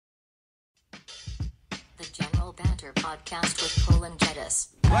Banter Podcast with Colin Geddis.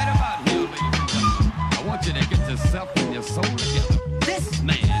 Right about here, ladies and gentlemen, I want you to get yourself and your soul together. This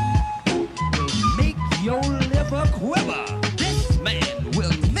man will make your liver quiver. This man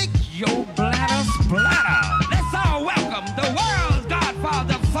will make your bladder splatter. Let's all welcome the world's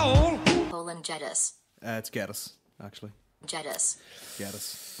godfather of soul, Colin Geddis. It's Geddis, actually. Geddis.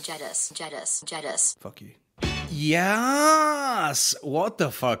 Geddis. Fuck you. Yes! What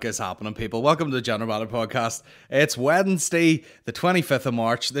the fuck is happening, people? Welcome to the General Banter Podcast. It's Wednesday, the 25th of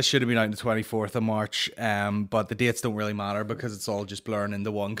March. This should have been out on the 24th of March, but the dates don't really matter because it's all just blurring into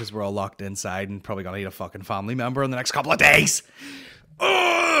one because we're all locked inside and probably gonna need a fucking family member in the next couple of days.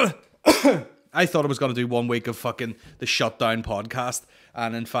 I thought I was gonna do 1 week of fucking the shutdown podcast,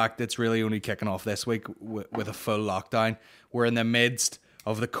 and in fact, it's really only kicking off this week with a full lockdown. We're in the midst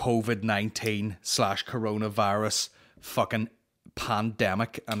of the COVID-19/coronavirus fucking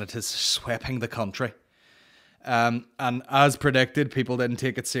pandemic, and it is sweeping the country. And as predicted, people didn't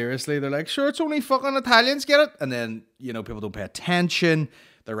take it seriously. They're like, sure, it's only fucking Italians get it. And then, you know, people don't pay attention.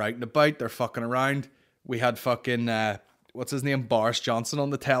 They're out and about. They're fucking around. We had fucking, what's his name? Boris Johnson on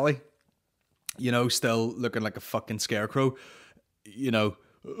the telly. You know, still looking like a fucking scarecrow. You know,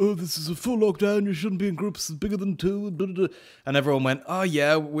 oh, this is a full lockdown, you shouldn't be in groups bigger than two, blah, blah, blah. And everyone went, oh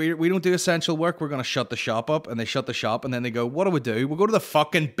yeah, we don't do essential work, we're going to shut the shop up. And they shut the shop, and then they go, what do? We'll go to the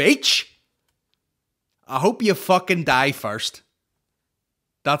fucking beach? I hope you fucking die first.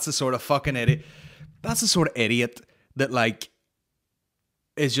 That's the sort of fucking idiot. That's the sort of idiot that, like,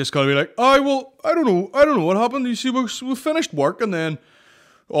 is just going to be like, oh, well, I don't know what happened. You see, we finished work, and then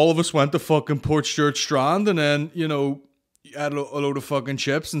all of us went to fucking Port Stewart Strand, and then, you know, had a load of fucking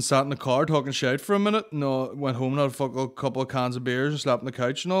chips and sat in the car talking shit for a minute. No, went home and had a couple of cans of beers and slept on the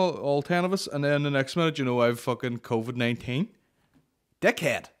couch and all 10 of us. And then the next minute, you know, I have fucking COVID-19.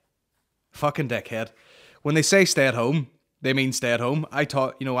 Dickhead. Fucking dickhead. When they say stay at home, they mean stay at home.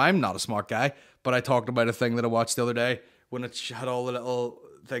 You know, I'm not a smart guy, but I talked about a thing that I watched the other day when it had all the little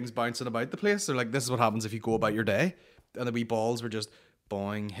things bouncing about the place. They're like, this is what happens if you go about your day. And the wee balls were just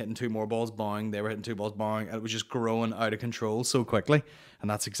boing, hitting two more balls, boing, they were hitting two balls, boing, and it was just growing out of control so quickly. And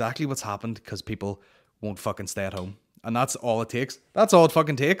that's exactly what's happened because people won't fucking stay at home. And that's all it takes. That's all it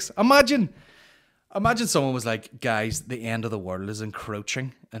fucking takes. Imagine someone was like, guys, the end of the world is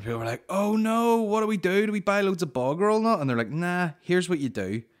encroaching. And people were like, oh no, what do we do? Do we buy loads of bog roll now? And they're like, nah, here's what you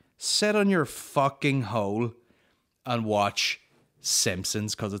do. Sit on your fucking hole and watch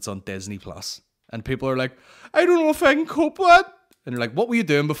Simpsons because it's on Disney Plus. And people are like, I don't know if I can cope with it. And you're like, what were you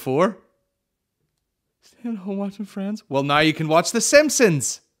doing before? Staying at home watching Friends. Well, now you can watch The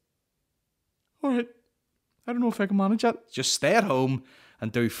Simpsons. All right. I don't know if I can manage that. Just stay at home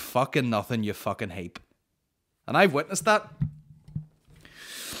and do fucking nothing, you fucking heap. And I've witnessed that.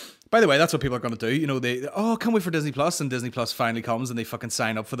 By the way, that's what people are going to do. You know, can't wait for Disney Plus. And Disney Plus finally comes and they fucking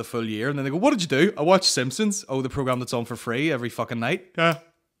sign up for the full year. And then they go, what did you do? I watched Simpsons. Oh, the program that's on for free every fucking night. Yeah.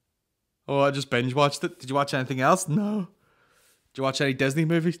 Oh, I just binge watched it. Did you watch anything else? No. Did you watch any Disney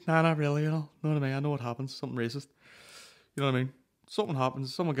movies? Nah, not really, you know. Know what I mean? I know what happens. Something racist. You know what I mean? Something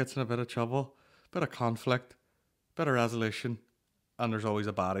happens. Someone gets in a bit of trouble. Bit of conflict. Bit of resolution. And there's always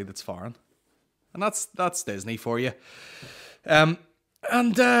a baddie that's foreign. And that's Disney for you. You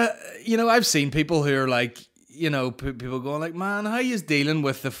know, I've seen people who are like, you know, people going like, man, how are you dealing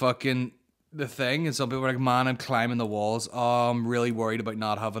with the thing? And some people are like, man, I'm climbing the walls. Oh, I'm really worried about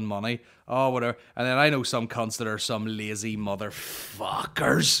not having money. Oh, whatever. And then I know some cunts that are some lazy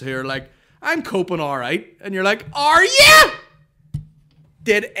motherfuckers who are like, I'm coping all right. And you're like, are you?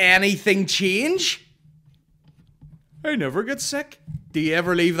 Did anything change? I never get sick. Do you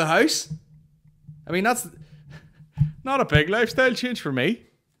ever leave the house? I mean, that's not a big lifestyle change for me,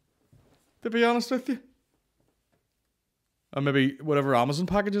 to be honest with you. Or maybe whatever Amazon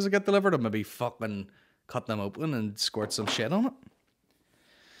packages I get delivered, I'll maybe fucking cut them open and squirt some shit on it.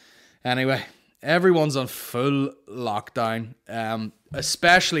 Anyway, everyone's on full lockdown,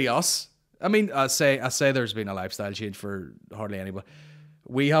 especially us. I mean, I say there's been a lifestyle change for hardly anybody.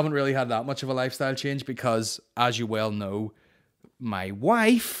 We haven't really had that much of a lifestyle change because, as you well know, my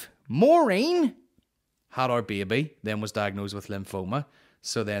wife, Maureen, had our baby, then was diagnosed with lymphoma.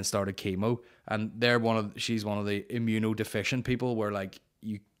 So then started chemo, and she's one of the immunodeficient people where like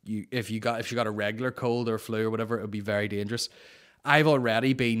if she got a regular cold or flu or whatever, it would be very dangerous. I've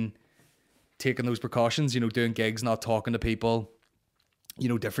already been taking those precautions, you know, doing gigs, not talking to people, you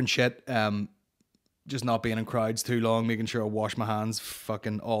know, different shit, just not being in crowds too long, making sure I wash my hands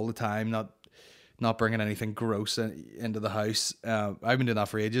fucking all the time, not bringing anything gross into the house. I've been doing that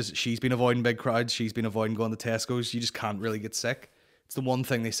for ages. She's been avoiding big crowds. She's been avoiding going to Tesco's. You just can't really get sick. It's the one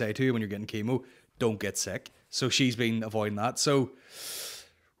thing they say to you when you're getting chemo. Don't get sick. So she's been avoiding that. So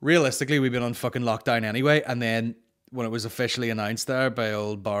realistically, we've been on fucking lockdown anyway. And then when it was officially announced there by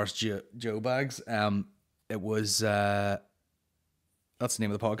old BORIS JOE-BAGS, it was, that's the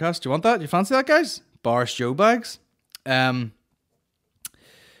name of the podcast. Do you want that? You fancy that, guys? BORIS JOE-BAGS.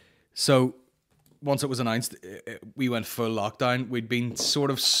 So once it was announced, we went full lockdown. We'd been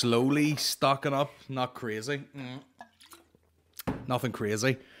sort of slowly stocking up, not crazy. Nothing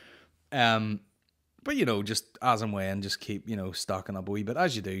crazy. But, you know, just as and when, just keep, you know, stocking up a wee bit,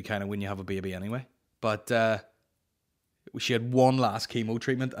 as you do kind of when you have a baby anyway. But she had one last chemo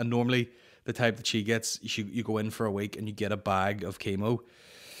treatment, and normally the type that she gets, you go in for a week and you get a bag of chemo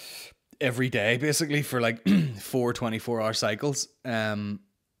every day, basically, for like 4 24-hour cycles.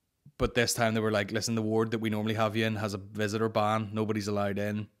 But this time they were like, listen, the ward that we normally have you in has a visitor ban. Nobody's allowed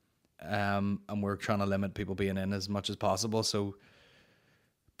in. And we're trying to limit people being in as much as possible. So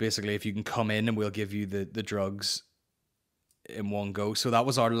basically, if you can come in and we'll give you the drugs in one go. So that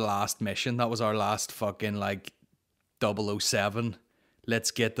was our last mission. That was our last fucking like 007. Let's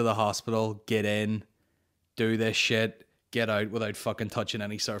get to the hospital, get in, do this shit, get out without fucking touching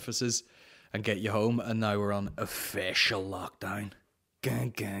any surfaces and get you home. And now we're on official lockdown.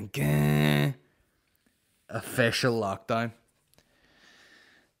 Gang, gang, gang. Official lockdown.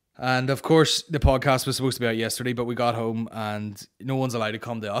 And of course, the podcast was supposed to be out yesterday, but we got home and no one's allowed to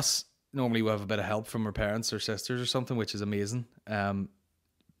come to us. Normally we have a bit of help from our parents or sisters or something, which is amazing.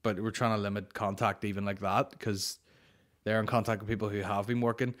 But we're trying to limit contact even like that, because they're in contact with people who have been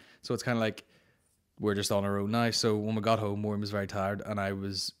working. So it's kind of like we're just on our own now. So when we got home, Maureen was very tired and I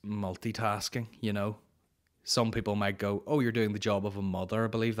was multitasking, you know. Some people might go, oh, you're doing the job of a mother, I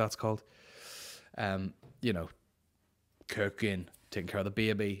believe that's called. You know, cooking, taking care of the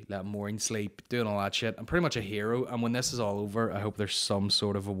baby, letting Maureen sleep, doing all that shit. I'm pretty much a hero. And when this is all over, I hope there's some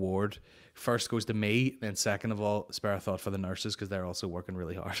sort of award. First goes to me, then second of all, spare a thought for the nurses, because they're also working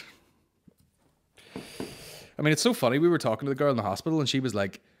really hard. I mean, it's so funny. We were talking to the girl in the hospital and she was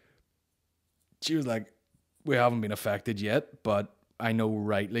like, we haven't been affected yet, but I know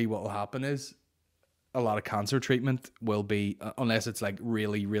rightly what will happen is a lot of cancer treatment will be, unless it's like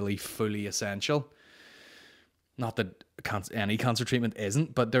really, really fully essential. Not that any cancer treatment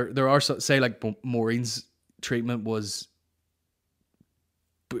isn't, but there are, say like Maureen's treatment was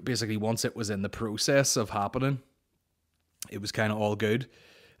basically once it was in the process of happening, it was kind of all good.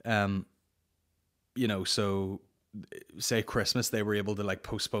 You know, so say Christmas, they were able to like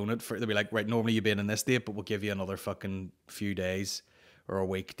postpone it they'd be like, right, normally you've been in this date, but we'll give you another fucking few days or a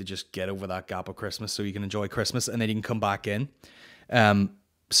week to just get over that gap of Christmas so you can enjoy Christmas and then you can come back in.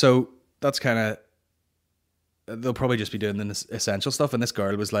 So that's kind of, they'll probably just be doing the essential stuff. And this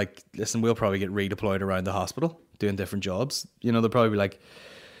girl was like, listen, we'll probably get redeployed around the hospital doing different jobs. You know, they'll probably be like,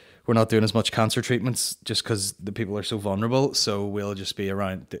 we're not doing as much cancer treatments just because the people are so vulnerable. So we'll just be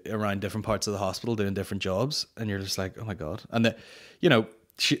around different parts of the hospital doing different jobs. And you're just like, oh my God. And you know,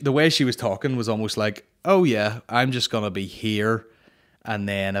 the way she was talking was almost like, oh yeah, I'm just going to be here. And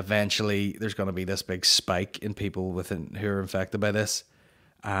then eventually there's going to be this big spike in people who are infected by this.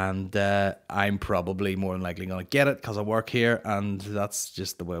 And I'm probably more than likely going to get it because I work here. And that's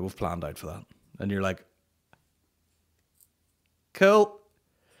just the way we've planned out for that. And you're like, cool.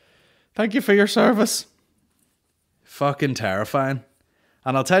 Thank you for your service. Fucking terrifying.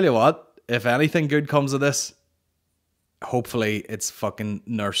 And I'll tell you what, if anything good comes of this, hopefully it's fucking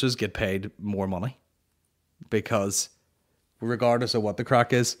nurses get paid more money. Because regardless of what the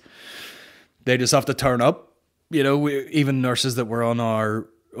crack is, they just have to turn up. You know, even nurses that were on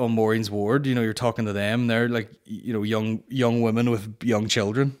Maureen's ward, you know, you're talking to them, they're like, you know, young women with young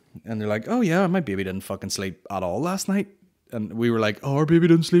children. And they're like, oh yeah, my baby didn't fucking sleep at all last night. And we were like, oh, our baby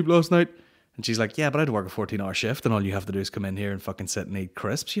didn't sleep last night. And she's like, yeah, but I had to work a 14-hour shift and all you have to do is come in here and fucking sit and eat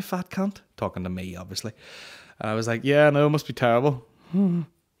crisps, you fat cunt. Talking to me, obviously. And I was like, yeah, no, it must be terrible.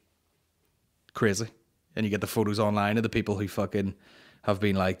 Crazy. And you get the photos online of the people who fucking have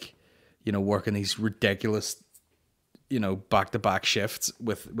been like, you know, working these ridiculous, you know, back-to-back shifts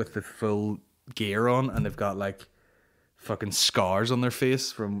with the full gear on, and they've got like fucking scars on their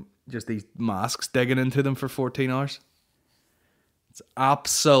face from just these masks digging into them for 14 hours. It's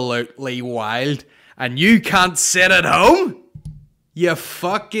absolutely wild. And you can't sit at home? You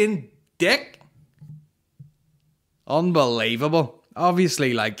fucking dick. Unbelievable.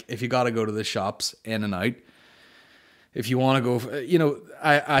 Obviously, like, if you got to go to the shops in and out, if you want to go, you know,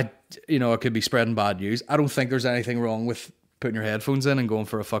 I it could be spreading bad news. I don't think there's anything wrong with putting your headphones in and going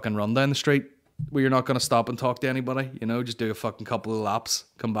for a fucking run down the street where you're not going to stop and talk to anybody. You know, just do a fucking couple of laps,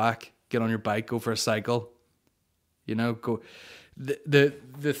 come back, get on your bike, go for a cycle. You know, go.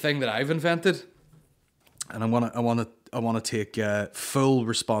 The thing that I've invented, and I want to take full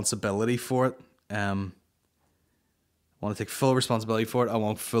responsibility for it. I want to take full responsibility for it. I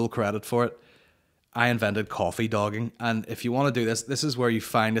want full credit for it. I invented coffee dogging, and if you want to do this, this is where you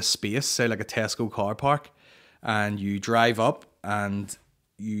find a space, say like a Tesco car park, and you drive up and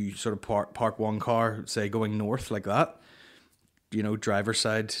you sort of park one car, say going north like that, you know, driver's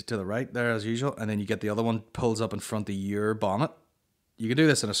side to the right there as usual, and then you get the other one pulls up in front of your bonnet. You can do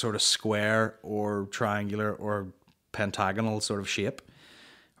this in a sort of square or triangular or pentagonal sort of shape,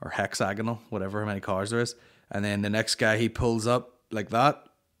 or hexagonal, whatever how many cars there is. And then the next guy, he pulls up like that,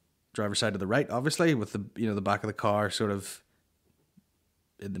 driver's side to the right, obviously, with the, you know, the back of the car sort of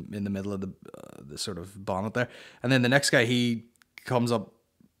in the middle of the sort of bonnet there. And then the next guy, he comes up,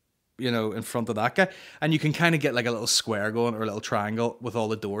 you know, in front of that guy, and you can kind of get like a little square going or a little triangle with all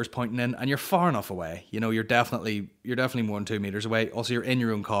the doors pointing in, and you're far enough away. You know, you're definitely more than 2 meters away. Also, you're in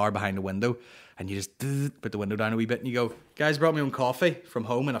your own car behind the window, and you just put the window down a wee bit, and you go, "Guys, brought my own coffee from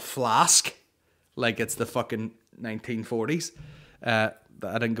home in a flask," like it's the fucking 1940s.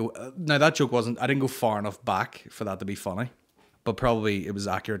 I didn't go. Now that joke wasn't. I didn't go far enough back for that to be funny, but probably it was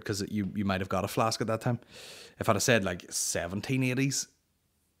accurate because you might have got a flask at that time. If I'd have said like 1780s,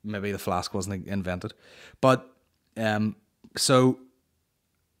 maybe the flask wasn't invented. But so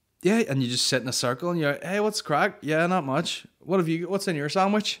yeah, and you just sit in a circle and you're like, "Hey, what's crack? Yeah, not much. What's in your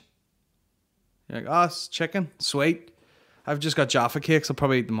sandwich?" You're like, "Oh, it's chicken. Sweet. I've just got Jaffa cakes. I'll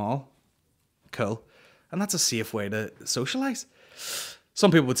probably eat them all." Cool. And that's a safe way to socialize. Some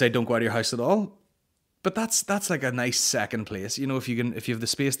people would say don't go out of your house at all, but that's like a nice second place. You know, if you have the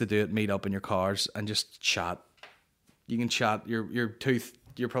space to do it, meet up in your cars and just chat. You can chat.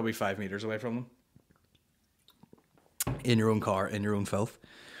 You're probably 5 meters away from them. In your own car, in your own filth.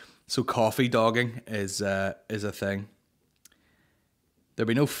 So coffee dogging is a thing. There'll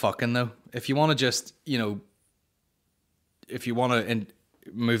be no fucking though. If you want to just, you know, if you want to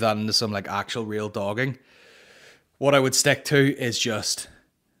move that into some like actual real dogging, what I would stick to is just,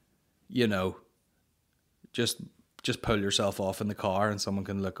 you know, just pull yourself off in the car and someone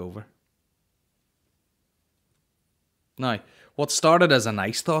can look over. Now, what started as a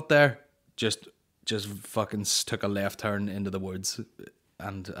nice thought there just fucking took a left turn into the woods,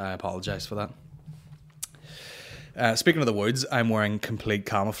 and I apologize for that. Speaking of the woods, I'm wearing complete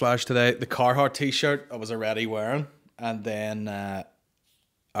camouflage today. The Carhartt t-shirt I was already wearing, and then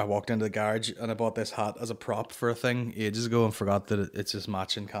I walked into the garage and I bought this hat as a prop for a thing ages ago and forgot that it's just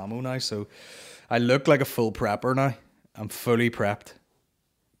matching camo now. So I look like a full prepper now. I'm fully prepped.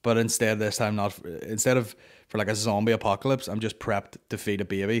 But instead this time instead of for like a zombie apocalypse, I'm just prepped to feed a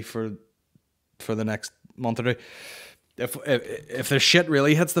baby for the next month or two. If the shit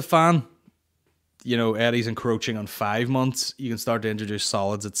really hits the fan, you know, Eddie's encroaching on 5 months, you can start to introduce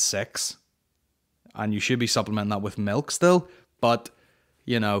solids at 6. And you should be supplementing that with milk still. But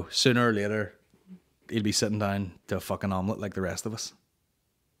you know, sooner or later, he'll be sitting down to a fucking omelette like the rest of us.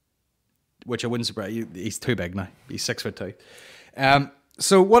 Which I wouldn't surprise you. He's too big now. He's 6'2".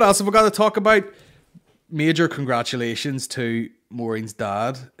 So what else have we got to talk about? Major congratulations to Maureen's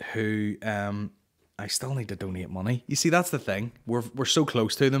dad, who I still need to donate money. You see, that's the thing. We're so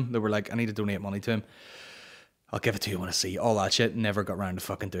close to them that we're like, I need to donate money to him. I'll give it to you when I see all that shit. Never got around to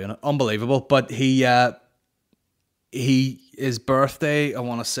fucking doing it. Unbelievable. But his birthday, I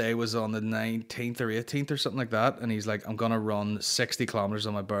want to say, was on the 19th or 18th or something like that. And he's like, I'm going to run 60 kilometers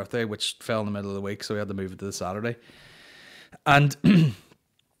on my birthday, which fell in the middle of the week. So we had to move it to the Saturday. And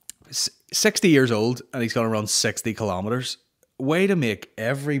 60 years old and he's going to run 60 kilometers. Way to make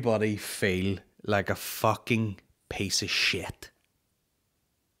everybody feel like a fucking piece of shit.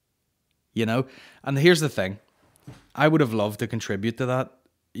 You know? And here's the thing. I would have loved to contribute to that.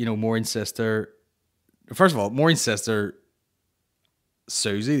 You know, Maureen's sister... First of all, Maureen's sister,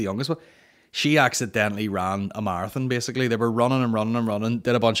 Susie, the youngest one, she accidentally ran a marathon, basically. They were running,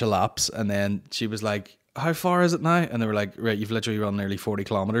 did a bunch of laps, and then she was like, how far is it now? And they were like, right, you've literally run nearly 40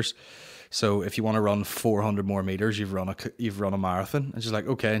 kilometers. So if you want to run 400 more meters, you've run a marathon. And she's like,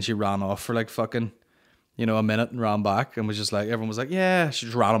 okay. And she ran off for like fucking, you know, a minute and ran back and was just like, everyone was like, yeah, she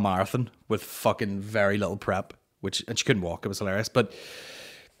just ran a marathon with fucking very little prep, and she couldn't walk. It was hilarious, but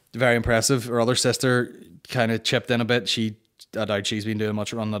very impressive. Her other sister kind of chipped in a bit. I doubt she's been doing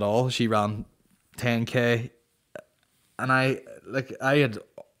much running at all. She ran 10k, and I had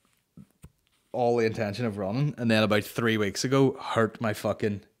all the intention of running, and then about 3 weeks ago hurt my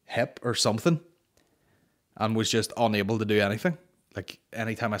fucking hip or something, and was just unable to do anything. Like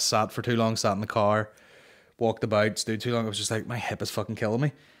anytime I sat for too long, sat in the car, walked about, stood too long, I was just like, my hip is fucking killing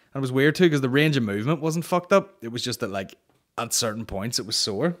me. And it was weird too because the range of movement wasn't fucked up. It was just that like at certain points it was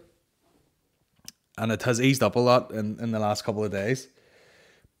sore. and it has eased up a lot in the last couple of days.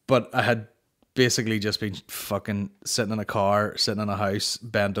 But I had basically just been fucking sitting in a car, sitting in a house,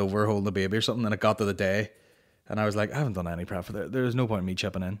 bent over, holding a baby or something, and it got to the day, and I was like, I haven't done any prep for that. There's no point in me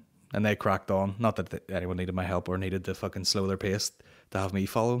chipping in. And they cracked on. Not that anyone needed my help or needed to fucking slow their pace to have me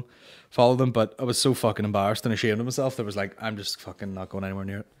follow them, but I was so fucking embarrassed and ashamed of myself that I was like, I'm just fucking not going anywhere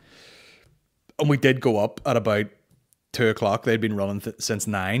near it. And we did go up at about 2 o'clock. They'd been running since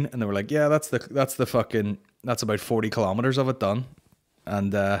 9, and they were like, yeah, that's about 40 kilometers of it done.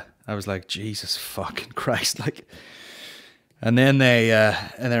 And I was like, Jesus fucking Christ, like. And then they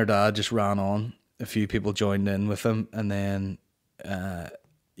and their dad just ran on. A few people joined in with them, and then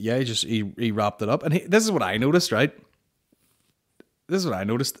yeah, he wrapped it up. And this is what I noticed, right? This is what I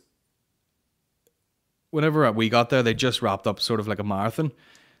noticed. Whenever we got there, they just wrapped up sort of like a marathon.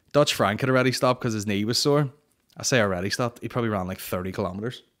 Dutch Frank had already stopped because his knee was sore. I say already stopped. He probably ran like 30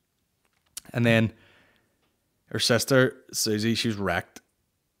 kilometers. And then her sister, Susie, she was wrecked,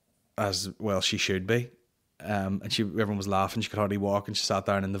 as well she should be. And everyone was laughing. She could hardly walk, and she sat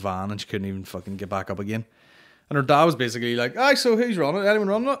down in the van, and she couldn't even fucking get back up again. And her dad was basically like, "Aye, so who's running? Anyone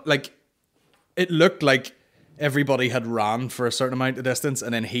running?" Like, it looked like everybody had ran for a certain amount of distance,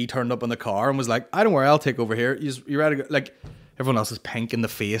 and then he turned up in the car and was like, "I don't worry, I'll take over here. You ready to go?" Like, everyone else is pink in the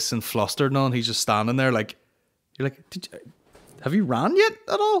face and flustered and all, and he's just standing there like, you're like, have you ran yet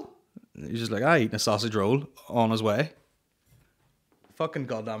at all? And he's just like, eating a sausage roll on his way. Fucking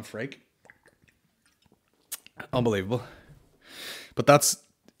goddamn freak. Unbelievable. But that's,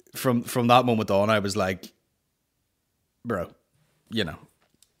 from that moment on, I was like, bro,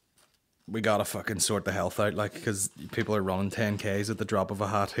 we gotta fucking sort the health out, like, because people are running 10Ks at the drop of a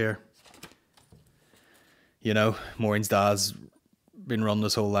hat here. Maureen's dad's been running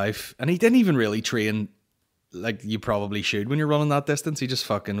his whole life, and he didn't even really train like you probably should when you're running that distance. He just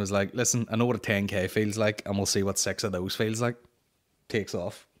fucking was like, listen, I know what a 10K feels like, and we'll see what 6 of those feels like. Takes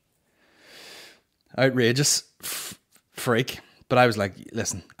off. Outrageous. Freak. But I was like,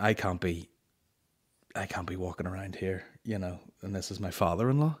 listen, I can't be walking around here, and this is my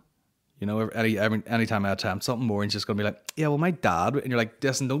father-in-law. Anytime I attempt something, Maureen's just going to be like, yeah, well, my dad. And you're like,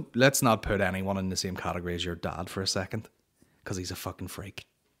 listen, let's not put anyone in the same category as your dad for a second, because he's a fucking freak.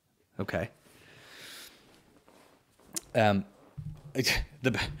 Okay. If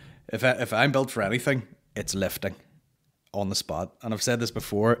I'm built for anything, it's lifting on the spot. And I've said this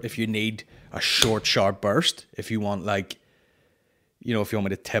before, if you need a short, sharp burst, if you want if you want me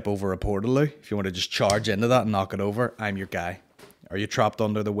to tip over a portaloo, if you want to just charge into that and knock it over, I'm your guy. Are you trapped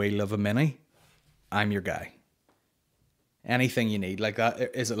under the wheel of a Mini? I'm your guy. Anything you need like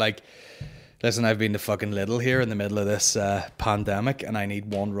that. Is it like, listen, I've been to fucking Lidl here in the middle of this pandemic, and I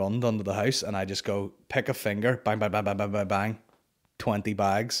need one run under the house, and I just go pick a finger, bang, bang, bang, bang, bang, bang, bang, 20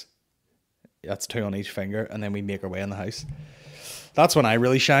 bags. That's 2 on each finger, and then we make our way in the house. That's when I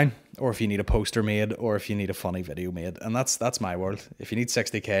really shine. Or if you need a poster made, or if you need a funny video made, and that's my world. If you need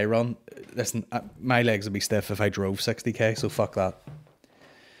 60K run, listen, my legs would be stiff if I drove 60K, so fuck that.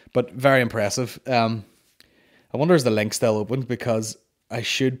 But very impressive. I wonder is the link still open, because I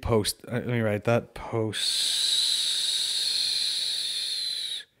should post. Let me write that. Post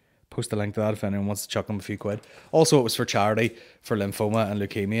the link to that if anyone wants to chuck them a few quid. Also, it was for charity for lymphoma and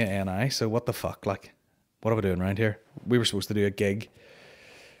leukemia ANI. So what the fuck, like, what are we doing around here? We were supposed to do a gig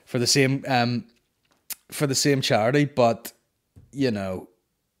for the same charity, but you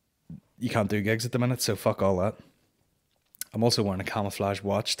can't do gigs at the minute, so fuck all that. I'm also wearing a camouflage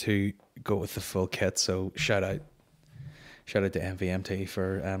watch to go with the full kit, so shout out to MVMT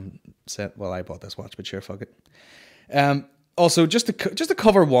for I bought this watch, but sure, fuck it. Also, just to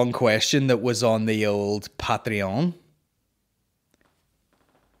cover one question that was on the old Patreon.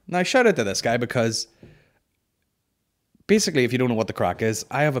 Now, shout out to this guy, because basically, if you don't know what the crack is,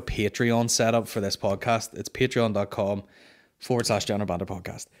 I have a Patreon set up for this podcast. It's patreon.com/General Banter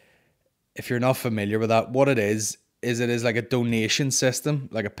Podcast. If you're not familiar with that, what it is like a donation system,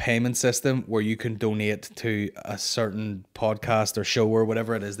 like a payment system, where you can donate to a certain podcast or show or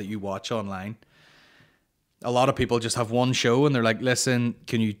whatever it is that you watch online. A lot of people just have one show and they're like, listen,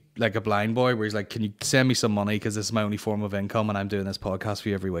 can you, like a blind boy where he's like, can you send me some money, because this is my only form of income and I'm doing this podcast for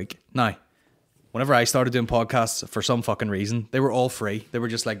you every week. Now, whenever I started doing podcasts, for some fucking reason, they were all free. They were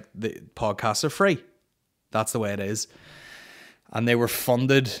just like, the podcasts are free. That's the way it is. And they were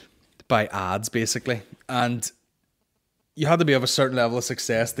funded by ads, basically. And you had to be of a certain level of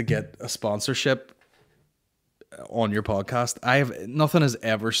success to get a sponsorship on your podcast. Nothing has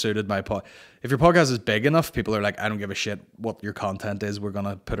ever suited my pod. If your podcast is big enough, people are like, I don't give a shit what your content is, we're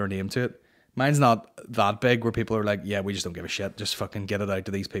gonna put our name to it. Mine's not that big where people are like, yeah, we just don't give a shit, just fucking get it out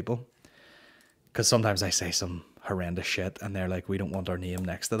to these people. Because sometimes I say some horrendous shit and they're like, we don't want our name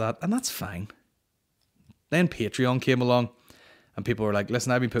next to that. And that's fine. Then Patreon came along and people were like,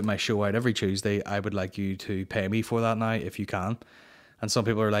 listen, I've been putting my show out every Tuesday. I would like you to pay me for that now if you can. And some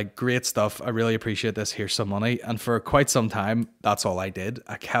people are like, great stuff. I really appreciate this. Here's some money. And for quite some time, that's all I did.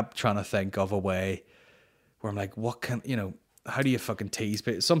 I kept trying to think of a way where I'm like, what can, you know, how do you fucking tease?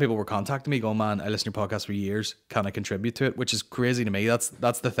 Some people were contacting me going, man, I listen to your podcast for years. Can I contribute to it? Which is crazy to me. That's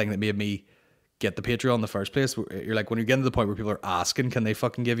the thing that made me get the Patreon in the first place. You're like, when you're getting to the point where people are asking, can they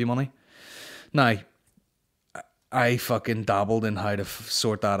fucking give you money? Now, I fucking dabbled in how to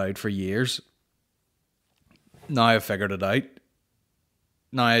sort that out for years. Now I've figured it out.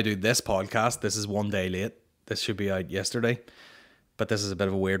 Now I do this podcast. This is one day late. This should be out yesterday. But this is a bit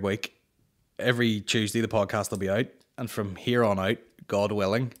of a weird week. Every Tuesday the podcast will be out. And from here on out, God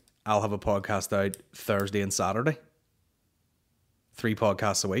willing, I'll have a podcast out Thursday and Saturday. 3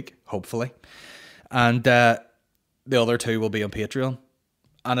 podcasts a week, hopefully. And the other 2 will be on Patreon.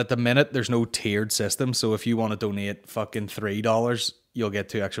 And at the minute, there's no tiered system. So if you want to donate fucking $3, you'll get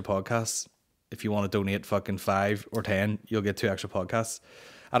 2 extra podcasts. If you want to donate fucking 5 or 10, you'll get 2 extra podcasts.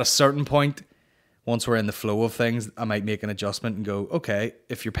 At a certain point, once we're in the flow of things, I might make an adjustment and go, okay,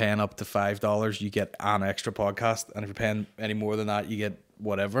 if you're paying up to $5, you get an extra podcast. And if you're paying any more than that, you get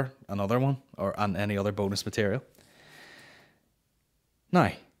whatever, another one, or any other bonus material.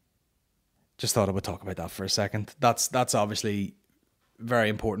 Now, just thought I would talk about that for a second. That's obviously very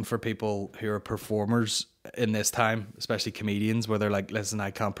important for people who are performers in this time, especially comedians, where they're like, listen, I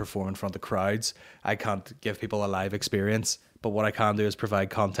can't perform in front of crowds. I can't give people a live experience. But what I can do is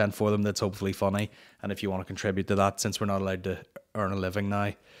provide content for them that's hopefully funny. And if you want to contribute to that, since we're not allowed to earn a living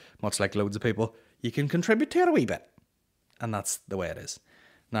now, much like loads of people, you can contribute to it a wee bit. And that's the way it is.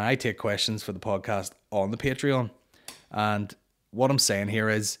 Now, I take questions for the podcast on the Patreon. And what I'm saying here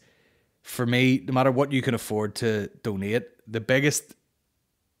is, for me, no matter what you can afford to donate, the biggest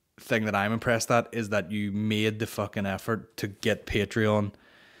thing that I'm impressed at is that you made the fucking effort to get Patreon,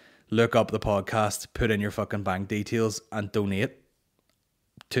 look up the podcast, put in your fucking bank details and donate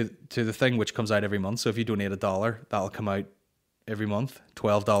to the thing, which comes out every month. So if you donate $1, that'll come out every month,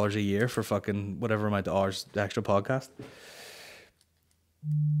 $12 a year for fucking whatever amount of hours the extra podcast.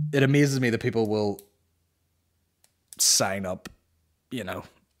 It amazes me that people will sign up, you know.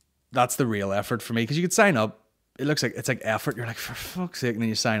 That's the real effort for me, because you could sign up. It looks like it's like effort. You're like, for fuck's sake, and then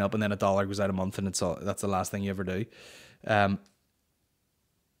you sign up, and then $1 goes out a month, and that's the last thing you ever do. And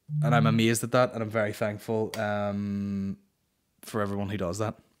I'm amazed at that, and I'm very thankful for everyone who does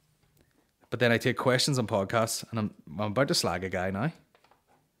that. But then I take questions on podcasts, and I'm about to slag a guy now.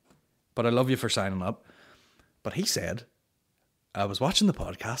 But I love you for signing up. But he said, I was watching the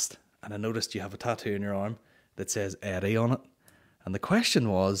podcast, and I noticed you have a tattoo in your arm that says Eddie on it. And the question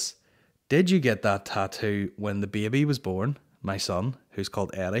was, did you get that tattoo when the baby was born, my son, who's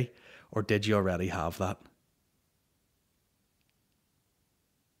called Eddie, or did you already have that?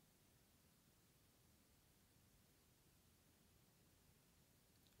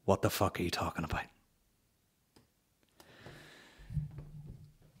 What the fuck are you talking about?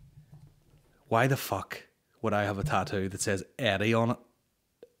 Why the fuck would I have a tattoo that says Eddie on it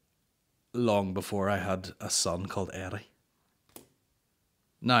long before I had a son called Eddie?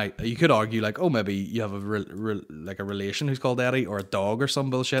 Now, you could argue like, oh, maybe you have a relation who's called Eddie, or a dog or some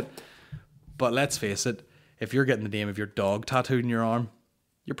bullshit. But let's face it, if you're getting the name of your dog tattooed in your arm,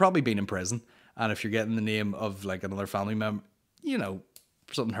 you're probably been in prison. And if you're getting the name of like another family member, you know,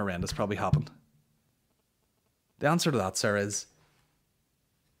 something horrendous probably happened. The answer to that, sir, is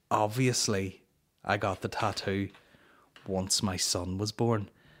obviously I got the tattoo once my son was born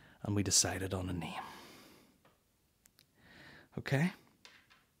and we decided on a name. Okay?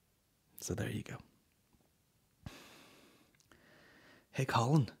 So there you go. Hey,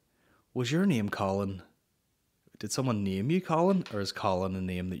 Colin, was your name Colin? Did someone name you Colin, or is Colin a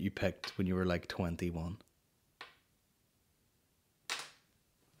name that you picked when you were like 21?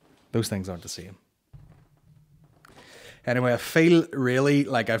 Those things aren't the same. Anyway, I feel really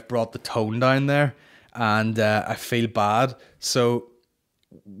like I've brought the tone down there, and I feel bad. So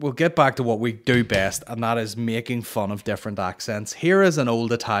we'll get back to what we do best, and that is making fun of different accents. Here is an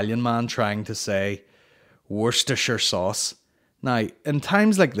old Italian man trying to say Worcestershire sauce. Now, in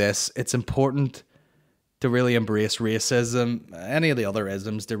times like this, it's important to really embrace racism, any of the other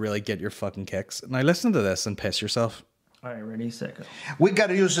isms, to really get your fucking kicks. Now listen to this and piss yourself. All right, ready, set, go. We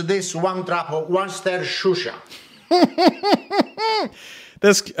gotta use this one drop of Worcestershire.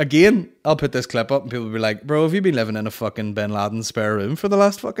 This, again, I'll put this clip up and people will be like, bro, have you been living in a fucking Bin Laden spare room for the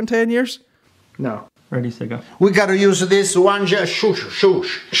last fucking 10 years? No. Ready, set, go. We gotta use this one shush.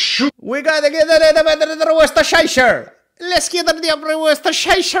 We gotta get the Worcestershire. Let's get the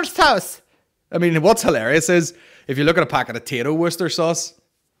Worcestershire sauce. I mean, what's hilarious is if you look at a packet of Tato Worcester sauce,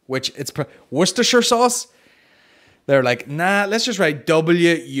 which it's Worcestershire sauce, they're like, nah, let's just write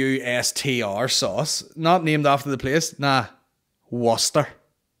WUSTR sauce, not named after the place. Nah, Worcester.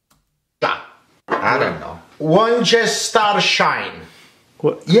 I don't know. One just star shine.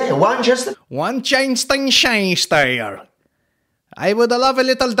 What? Yeah, one just. One shine star. I would love a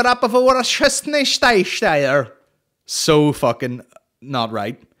little drop of a Worcestershire. So fucking not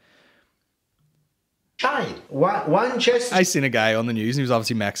right. Shine. One just. I seen a guy on the news, and he was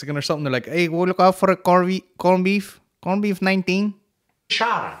obviously Mexican or something. They're like, hey, we'll look out for a corned beef 19.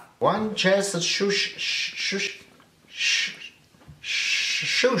 Shara. One just shushar.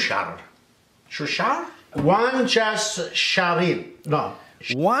 Shushar? One just sharin. No.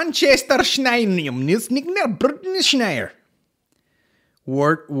 Manchester Schneidium, nicht mehr Brücken Schneier.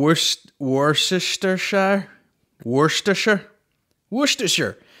 Worcestershire.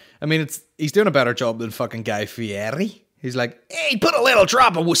 I mean, he's doing a better job than fucking Guy Fieri. He's like, hey, put a little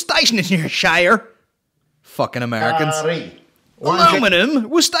drop of Worcestershire. Fucking Americans. Aluminum,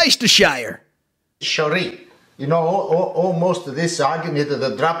 Worcestershire. Shari. You know, almost this argument,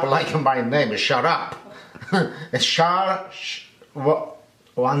 the drop like my name, shut up.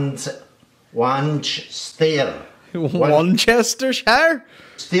 One steer. Manchestershire?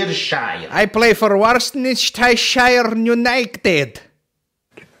 Steershire. I play for Worcestershire United.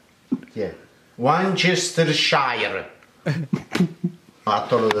 Yeah. Manchestershire. I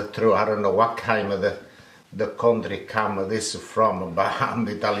told you the truth. I don't know what kind of the country come this from, but I'm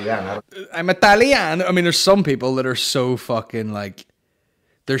Italian. I'm Italian. I mean, there's some people that are so fucking like,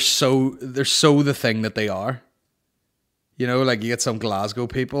 they're so the thing that they are. You know, like you get some Glasgow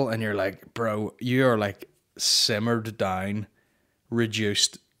people and you're like, bro, you are like simmered down,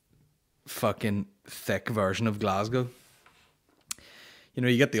 reduced, fucking thick version of Glasgow. You know,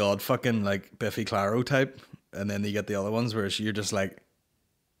 you get the odd fucking like Biffy Clyro type, and then you get the other ones where you're just like,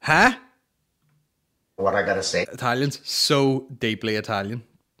 huh? What I gotta say? Italians, so deeply Italian.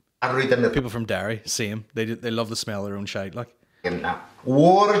 I'm reading the People from Derry, same. They love the smell of their own shite, like.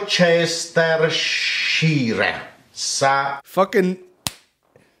 Worcestershire. Fucking.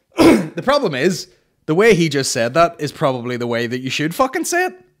 The problem is, the way he just said that is probably the way that you should fucking say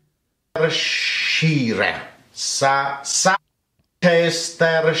it. Worcestershire.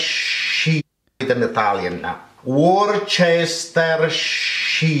 Worcestershire. In Italian now.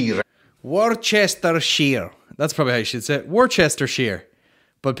 Worcestershire. Worcestershire. That's probably how you should say it. Worcestershire.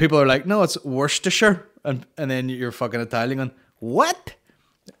 But people are like, no, it's Worcestershire. And then you're fucking Italian going, what?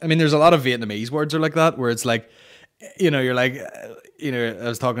 I mean, there's a lot of Vietnamese words are like that, where it's like, you know, you're like, you know, I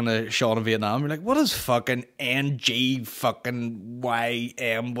was talking to Sean in Vietnam. You're like, what is fucking NG fucking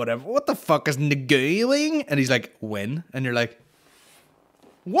YM whatever? What the fuck is Nguyen? And he's like, win. And you're like,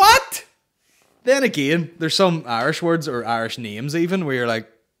 what? Then again, there's some Irish words or Irish names even where you're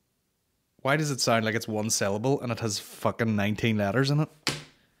like, why does it sound like it's one syllable and it has fucking 19 letters in it?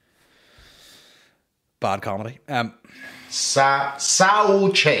 Bad comedy. Sauce.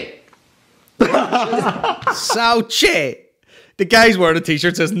 Sauce. The guy's wearing a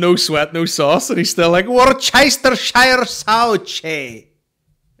t-shirt that says no sweat, no sauce, and he's still like, Worcestershire sauce.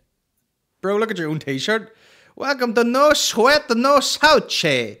 Bro, look at your own t-shirt. Welcome to No Sweat, No Sauce.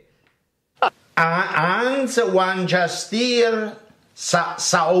 And one just steer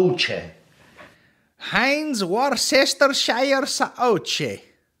sauce. Heinz Worcestershire sauce.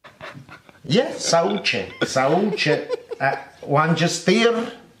 Yeah, sauce. One just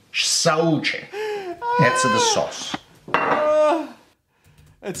steer sauce. That's the sauce.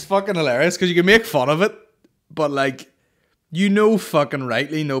 It's fucking hilarious because you can make fun of it, but like, you know fucking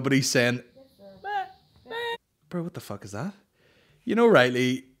rightly nobody's saying, bro, what the fuck is that? You know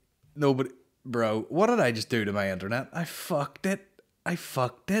rightly nobody, bro, what did I just do to my internet? I fucked it. What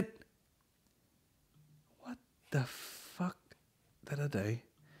the fuck did I do?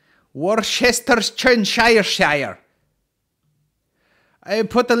 Worcestershire. I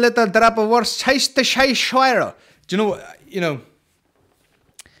put a little drop of Worcestershire. Do you know,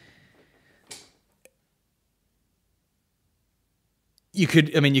 you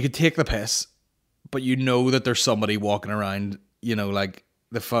could take the piss, but you know that there's somebody walking around, you know, like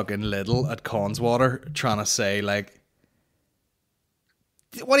the fucking Lidl at Conswater trying to say like,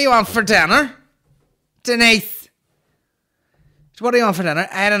 what do you want for dinner? Denise. What do you want for dinner?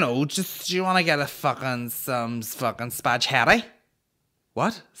 I don't know. Just, do you want to get some fucking spaghetti?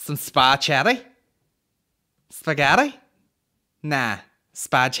 What? Some spaghetti? Spaghetti? Nah.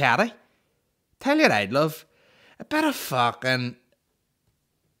 Spaghetti? Tell you what I'd love. A bit of fucking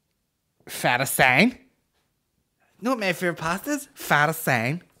farasine. You know what my favourite pasta is?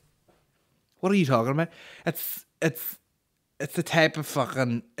 Farasine. What are you talking about? It's the type of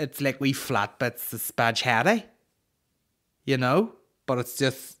fucking, it's like wee flat bits of spaghetti. You know? But it's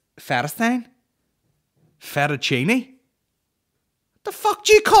just farasine. Fettuccine. What the fuck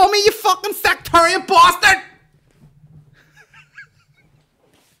do you call me, you fucking sectarian bastard?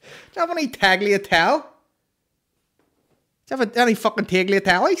 Do you have any tagliatelle? Do you have any fucking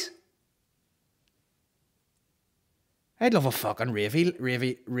tagliatellis? I'd love a fucking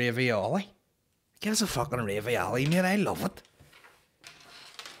ravioli. Give us a fucking ravioli, mate. I love it.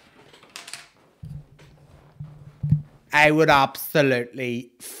 I would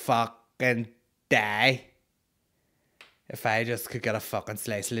absolutely fucking die if I just could get a fucking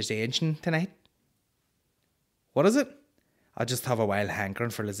slice of lasagna tonight. What is it? I just have a wild hankering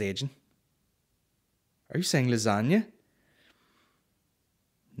for lasagna. Are you saying lasagna?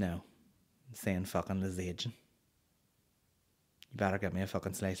 No. I'm saying fucking lasagna. You better get me a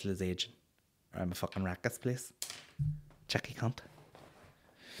fucking slice of lasagna, or I'm a fucking rackets, please. Checky cunt.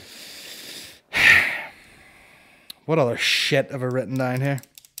 What other shit have I written down here?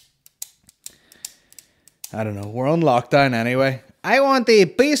 I don't know. We're on lockdown anyway. I want a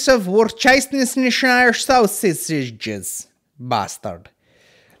piece of Worcestershire sausages, bastard.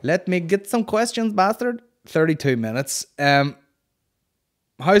 Let me get some questions, bastard. 32 minutes.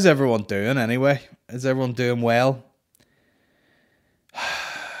 How's everyone doing anyway? Is everyone doing well?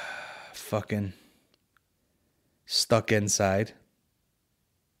 Fucking stuck inside.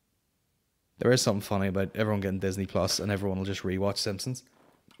 There is something funny about everyone getting Disney Plus and everyone will just rewatch Simpsons.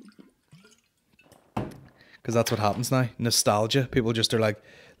 Because that's what happens now. Nostalgia. People just are like,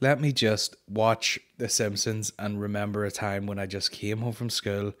 let me just watch The Simpsons and remember a time when I just came home from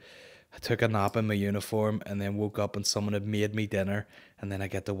school, I took a nap in my uniform, and then woke up and someone had made me dinner, and then I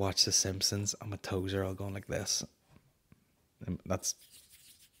get to watch The Simpsons, and my toes are all going like this. And that's...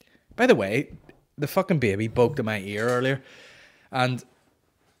 By the way, the fucking baby poked in my ear earlier, and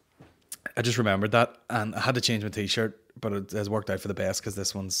I just remembered that, and I had to change my t-shirt, but it has worked out for the best because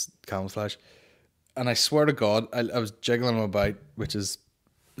this one's camouflage. And I swear to God, I was jiggling them about, which is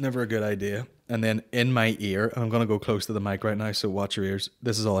never a good idea. And then in my ear, and I'm going to go close to the mic right now, so watch your ears.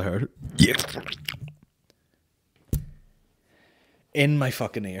 This is all I heard. Yeah. In my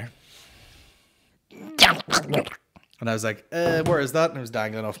fucking ear. And I was like, where is that? And it was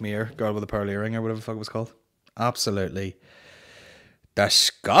dangling off my ear. Girl with a pearl earring or whatever the fuck it was called. Absolutely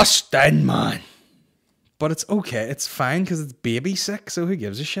disgusting, man. But it's okay. It's fine because it's baby sick, so who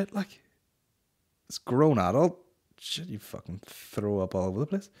gives a shit? Like, it's grown adult. Shit, you fucking throw up all over the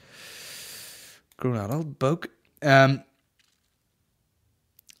place. Grown adult boke. Let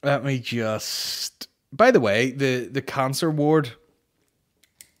me just... By the way, the cancer ward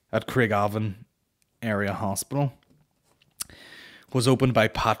at Craigavon Area Hospital was opened by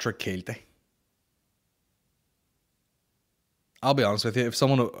Patrick Keelty. I'll be honest with you. If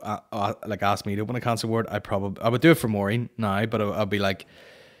someone like asked me to open a cancer ward, I would do it for Maureen now, but I'd be like,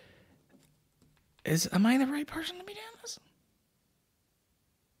 am I the right person to be doing this?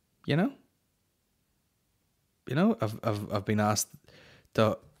 You know, I've been asked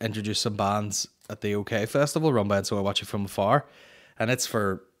to introduce some bands at the OK Festival run by So I Watch It From Afar, and it's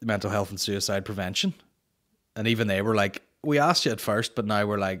for mental health and suicide prevention. And even they were like, we asked you at first, but now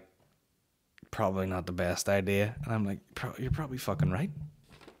we're like, probably not the best idea. And I'm like, you're probably fucking right.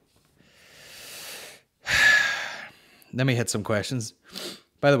 Let me hit some questions.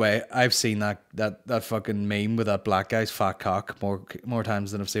 By the way, I've seen that fucking meme with that black guy's fat cock more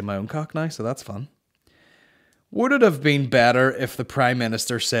times than I've seen my own cock now, so that's fun. Would it have been better if the Prime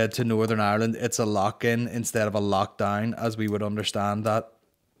Minister said to Northern Ireland it's a lock-in instead of a lockdown, as we would understand that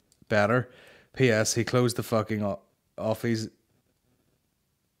better? P.S. He closed the fucking office.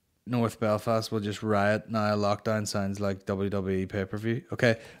 North Belfast will just riot now. A lockdown sounds like WWE pay-per-view.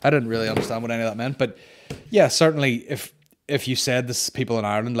 Okay, I didn't really understand what any of that meant, but yeah, certainly if you said this, people in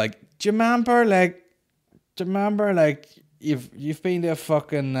Ireland, like, do you remember you've been to a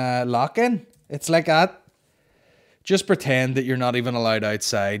fucking lock-in? It's like that. Just pretend that you're not even allowed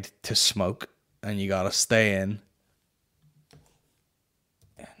outside to smoke and you gotta stay in.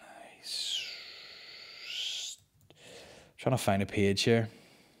 And trying to find a page here.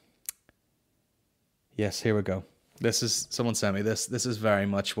 Yes, here we go. Someone sent me this. This is very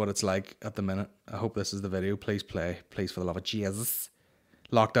much what it's like at the minute. I hope this is the video. Please play. Please, for the love of Jesus.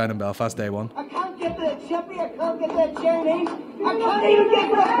 Lockdown in Belfast, day one. I can't get the chippy, I can't get the journey. I can't even get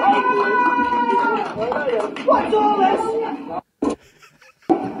the pig. What's all this?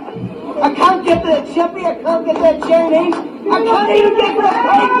 I can't get the chippy, I can't get the Chinese, I can't even get the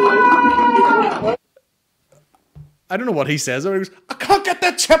pig. I don't know what he says. He goes, I can't get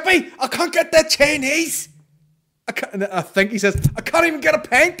that chippy. I can't get that Chinese. I think he says, I can't even get a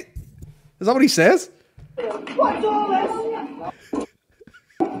pint. Is that what he says? What's all this?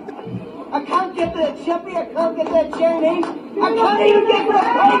 I can't get the chippy, I can't get the Chinese, I can't even get the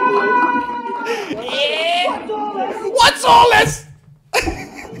pig. What's all this? What's all this?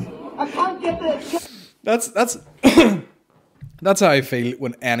 I can't get the chippy. That's that's how I feel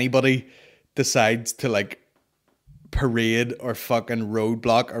when anybody decides to like parade or fucking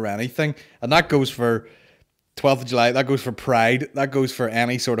roadblock or anything. And that goes for 12th of July, that goes for Pride, that goes for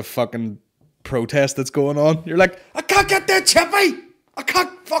any sort of fucking protest that's going on. You're like, I can't get that chippy! I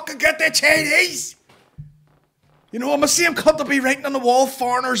can't fucking get that Chinese! You know, I'm the same cunt to be writing on the wall,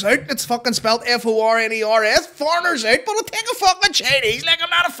 foreigners out. It's fucking spelled F-O-R-N-E-R-S, foreigners out, but I'll take a fucking Chinese like I'm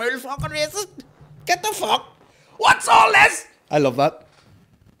not a full fucking racist. Get the fuck. What's all this? I love that.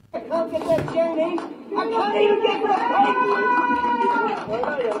 I can't get the Chinese, I can't even get the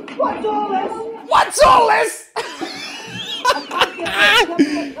pig. What's all this? What's all this? I can't get the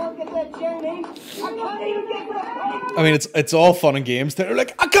chippy, I can't get the Chinese, I can't even get the pig. I mean, it's all fun and games. They're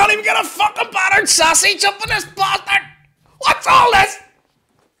like, I can't even get a fucking battered sausage up in this bastard. What's all this?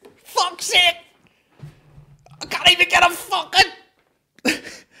 Fuck's sake. I can't even get a fucking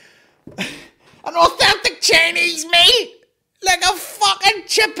an authentic Chinese meal. Like a fucking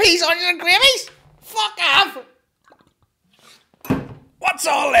chickpeas, onion and gravies. Fuck off. What's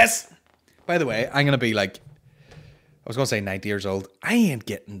all this? By the way, I'm going to be like, I was going to say 90 years old. I ain't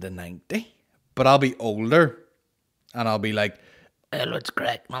getting to 90. But I'll be older. And I'll be like, hello, it's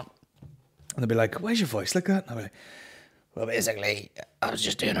Greg, man. And they'll be like, why's your voice like that? And I'll be like, well, basically, I was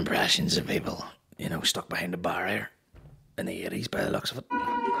just doing impressions of people, you know, stuck behind a barrier in the 80s by the looks of it.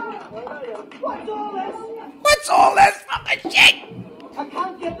 What's all this? What's all this fucking shit? I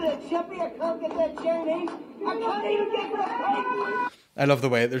can't get the chippy, I can't get the Chinese, I can't even get the pig. I love the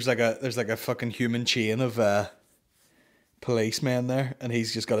way there's like a fucking human chain of policemen there, and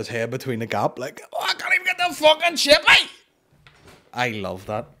he's just got his head between the gap, like, oh, I can't even get the fucking chippy. I love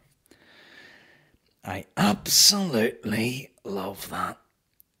that. I absolutely love that.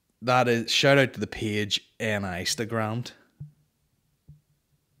 That is, shout out to the page in Instagram,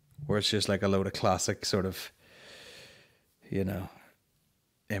 where it's just like a load of classic sort of, you know,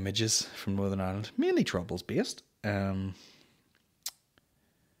 images from Northern Ireland, mainly Troubles based.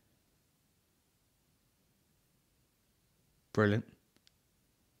 Brilliant.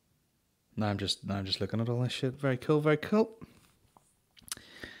 Now I'm just looking at all this shit. Very cool, very cool.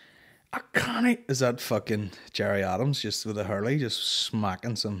 Iconic. Is that fucking Jerry Adams just with a hurley, just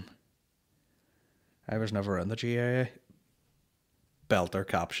smacking some. I was never in the GAA. Belter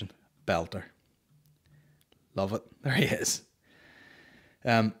caption. Belter. Love it. There he is.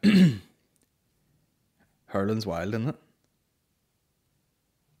 Hurling's wild, isn't it?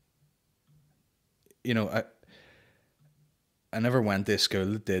 You know, I never went to a school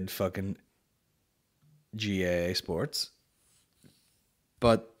that did fucking GAA sports.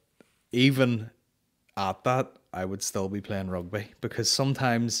 But even at that, I would still be playing rugby, because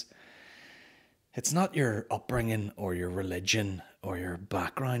sometimes it's not your upbringing or your religion or your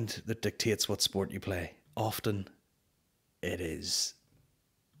background that dictates what sport you play. Often it is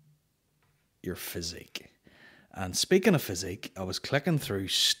your physique. And speaking of physique, I was clicking through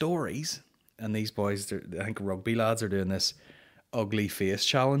stories, and these boys, I think rugby lads, are doing this ugly face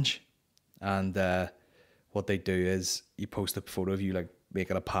challenge. And what they do is you post a photo of you like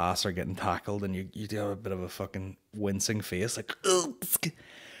making a pass or getting tackled, and you do a bit of a fucking wincing face, like,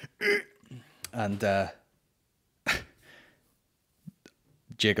 and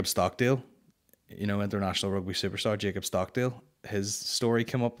Jacob Stockdale, you know, international rugby superstar Jacob Stockdale, his story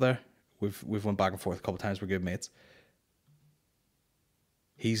came up there. We've went back and forth a couple of times. We're good mates.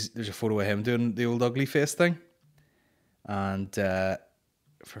 There's a photo of him doing the old ugly face thing, and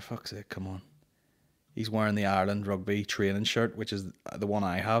for fuck's sake, come on. He's wearing the Ireland rugby training shirt, which is the one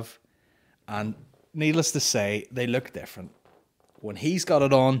I have. And needless to say, they look different. When he's got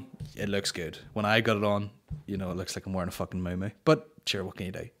it on, it looks good. When I got it on, you know, it looks like I'm wearing a fucking muumuu. But sure, what can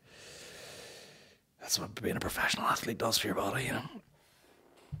you do? That's what being a professional athlete does for your body, you know.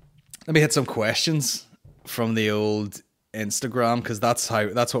 Let me hit some questions from the old Instagram, because that's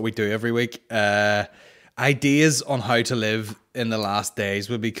what we do every week. Ideas on how to live in the last days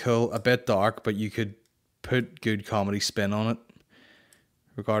would be cool. A bit dark, but you could put good comedy spin on it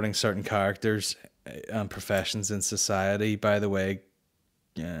regarding certain characters and professions in society. By the way,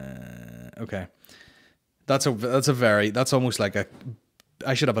 okay, that's almost like a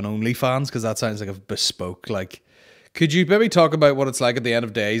I should have an OnlyFans, because that sounds like a bespoke. Like, could you maybe talk about what it's like at the end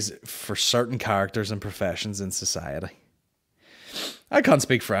of days for certain characters and professions in society? I can't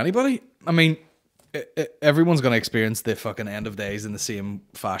speak for anybody. I mean, everyone's going to experience the fucking end of days in the same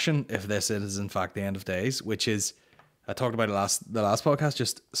fashion if this is in fact the end of days, which is, I talked about the last podcast,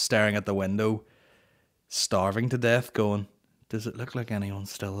 just staring at the window, starving to death, going, does it look like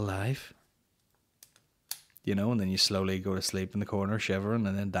anyone's still alive? You know, and then you slowly go to sleep in the corner, shivering,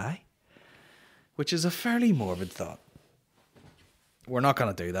 and then die. Which is a fairly morbid thought. We're not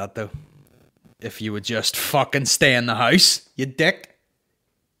going to do that, though. If you would just fucking stay in the house, you dick.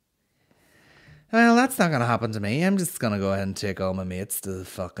 Well, that's not going to happen to me. I'm just going to go ahead and take all my mates to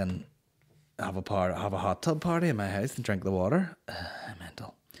fucking have a hot tub party in my house and drink the water.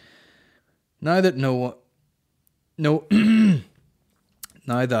 Mental. Now that now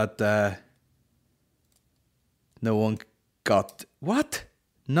that no one got what?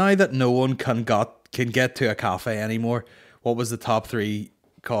 Now that no one can get to a cafe anymore. What was the top 3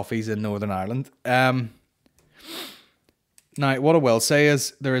 coffees in Northern Ireland? Now, what I will say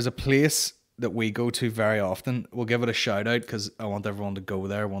is there is a place that we go to very often. We'll give it a shout out because I want everyone to go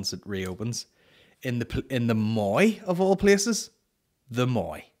there once it reopens. In the Moy of all places, the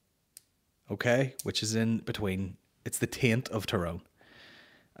Moy. Okay, which is in between. It's the taint of Tyrone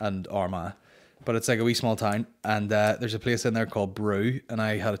and Armagh, but it's like a wee small town. And there's a place in there called Brew, and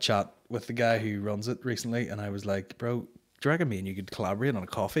I had a chat with the guy who runs it recently, and I was like, bro, do you reckon me and you could collaborate on a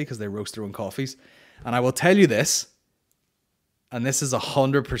coffee, because they roast their own coffees? And I will tell you this, and this is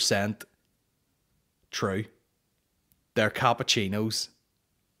 100% true, their cappuccinos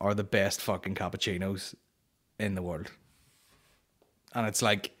are the best fucking cappuccinos in the world. And it's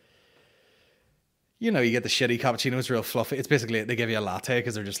like, you know, you get the shitty cappuccino, it's real fluffy. It's basically, they give you a latte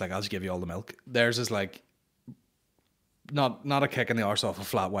because they're just like, I'll just give you all the milk. Theirs is like, not a kick in the arse off a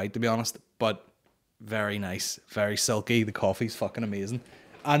flat white, to be honest, but very nice, very silky. The coffee's fucking amazing.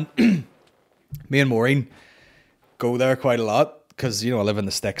 And me and Maureen go there quite a lot because, you know, I live in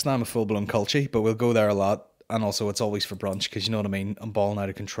the sticks now. I'm a full-blown culture, but we'll go there a lot. And also, it's always for brunch because, you know what I mean? I'm balling out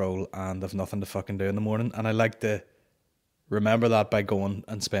of control and I've nothing to fucking do in the morning. And I like to remember that by going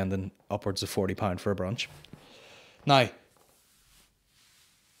and spending upwards of £40 for a brunch. Now,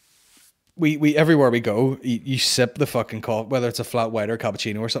 we everywhere we go, you sip the fucking coffee, whether it's a flat white or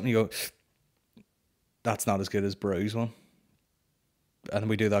cappuccino or something, you go, that's not as good as Brew's one. And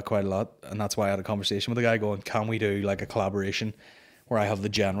we do that quite a lot. And that's why I had a conversation with a guy going, can we do like a collaboration where I have the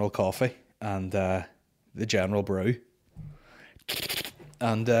General coffee and the General Brew,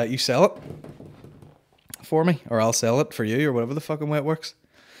 and you sell it for me, or I'll sell it for you, or whatever the fucking way it works.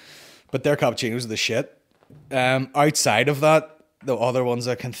 But their cappuccinos are the shit. Outside of that, the other ones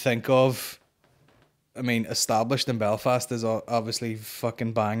I can think of, I mean, Established in Belfast is obviously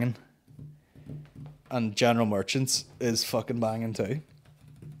fucking banging, and General Merchants is fucking banging too.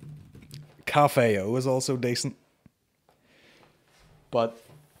 Cafe O is also decent, but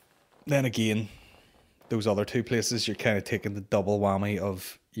then again, those other two places, you're kind of taking the double whammy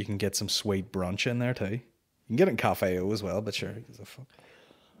of, you can get some sweet brunch in there too. You can get it in Cafe O as well, but sure, who gives a fuck.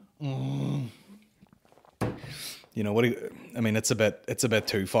 You know what? I mean, it's a bit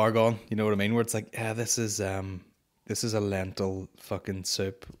too far gone. You know what I mean? Where it's like, yeah, this is a lentil fucking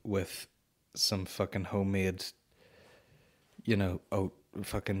soup with some fucking homemade, you know,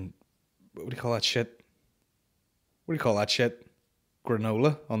 fucking, what do you call that shit? What do you call that shit?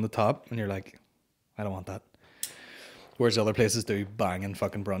 Granola on the top, and you're like, I don't want that. Whereas other places do banging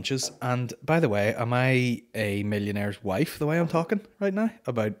fucking brunches. And by the way, am I a millionaire's wife the way I'm talking right now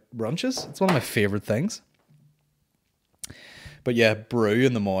about brunches? It's one of my favourite things. But yeah, Brew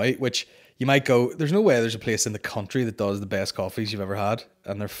in the Moy, which you might go, there's no way there's a place in the country that does the best coffees you've ever had.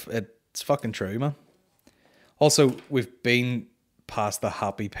 And it's fucking true, man. Also, we've been past the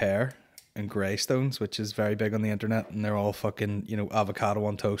Happy Pear and Greystones, which is very big on the internet, and they're all fucking, you know, avocado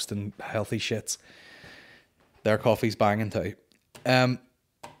on toast and healthy shits. Their coffee's banging too. I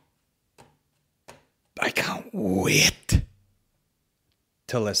can't wait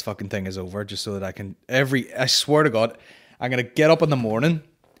till this fucking thing is over, just so that I can I swear to God, I'm gonna get up in the morning,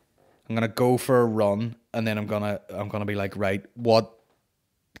 I'm gonna go for a run, and then I'm gonna be like, right, what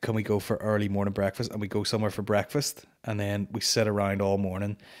can we go for early morning breakfast? And we go somewhere for breakfast, and then we sit around all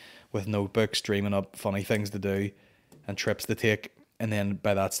morning with notebooks, dreaming up funny things to do and trips to take. And then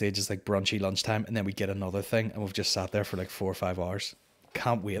by that stage, it's like brunchy lunchtime, and then we get another thing, and we've just sat there for like 4 or 5 hours.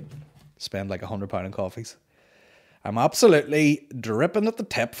 Can't wait. Spend like £100 on coffees. I'm absolutely dripping at the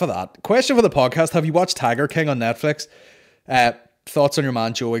tip for that. Question for the podcast: have you watched Tiger King on Netflix? Thoughts on your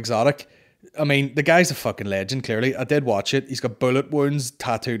man Joe Exotic? I mean, the guy's a fucking legend, clearly. I did watch it. He's got bullet wounds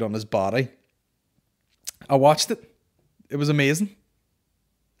tattooed on his body. I watched it. It was amazing.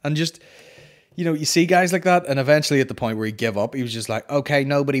 And just, you know, you see guys like that, and eventually at the point where he gave up, he was just like, okay,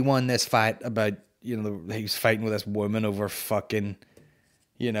 nobody won this fight about, you know, he was fighting with this woman over fucking,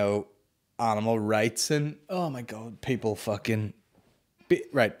 you know, animal rights. And, oh my God, people fucking...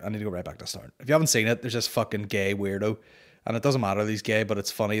 Right, I need to go right back to the start. If you haven't seen it, there's this fucking gay weirdo. And it doesn't matter that he's gay, but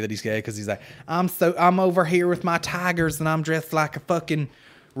it's funny that he's gay because he's like, I'm over here with my tigers and I'm dressed like a fucking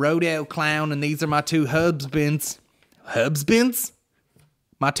rodeo clown and these are my two husbands. Husbands?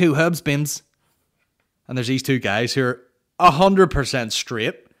 My two husbands. And there's these two guys who are 100%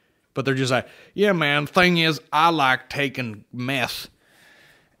 straight, but they're just like, yeah, man, thing is, I like taking meth.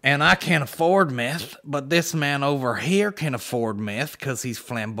 And I can't afford meth, but this man over here can afford meth because he's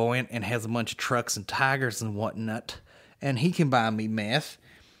flamboyant and has a bunch of trucks and tigers and whatnot. And he can buy me meth.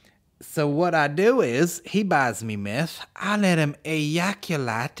 So what I do is, he buys me meth, I let him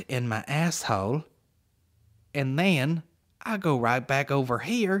ejaculate in my asshole, and then I go right back over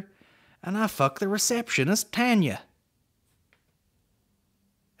here, and I fuck the receptionist, Tanya.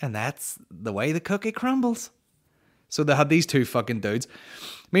 And that's the way the cookie crumbles. So they had these two fucking dudes.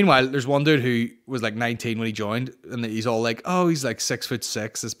 Meanwhile, there's one dude who was like 19 when he joined, and he's all like, oh, he's like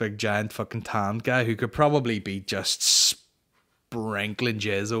 6'6", this big giant fucking tanned guy who could probably be just sprinkling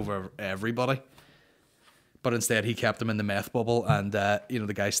jizz over everybody. But instead, he kept him in the meth bubble, and you know,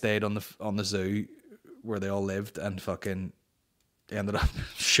 the guy stayed on the zoo where they all lived, and fucking ended up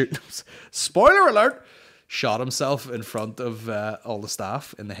shooting. Spoiler alert! Shot himself in front of all the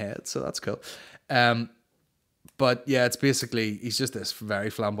staff in the head. So that's cool. But yeah, it's basically, he's just this very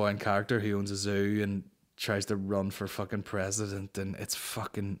flamboyant character who owns a zoo and tries to run for fucking president, and it's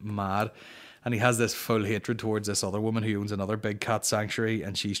fucking mad. And he has this full hatred towards this other woman who owns another big cat sanctuary,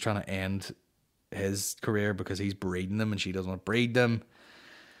 and she's trying to end his career because he's breeding them and she doesn't want to breed them.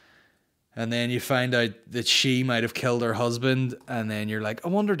 And then you find out that she might have killed her husband, and then you're like, I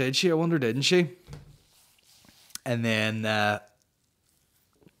wonder did she? I wonder didn't she? And then,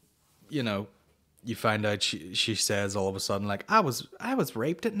 you know, you find out she says all of a sudden, like, I was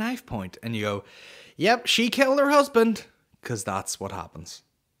raped at knife point. And you go, yep, she killed her husband. Because that's what happens.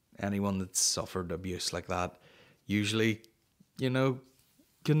 Anyone that's suffered abuse like that usually, you know,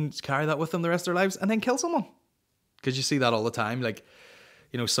 can carry that with them the rest of their lives and then kill someone. Because you see that all the time. Like,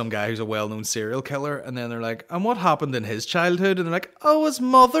 you know, some guy who's a well-known serial killer, and then they're like, and what happened in his childhood? And they're like, oh, his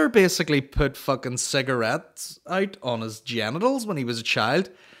mother basically put fucking cigarettes out on his genitals when he was a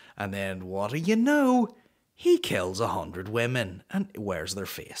child. And then, what do you know? He kills 100 women and wears their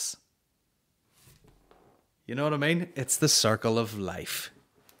face. You know what I mean? It's the circle of life.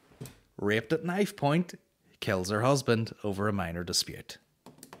 Raped at knife point, kills her husband over a minor dispute.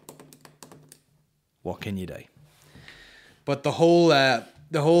 What can you do? But the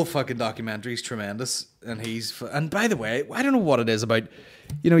whole fucking documentary is tremendous. And by the way, I don't know what it is about,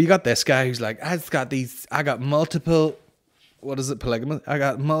 you know, you got this guy who's like, I got multiple... What is it, polygamous? I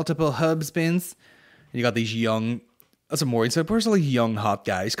got multiple husbands. And you got these young... That's what Maureen said. Where's all these young, hot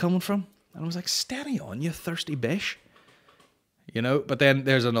guys coming from? And I was like, steady on, you thirsty bish. You know? But then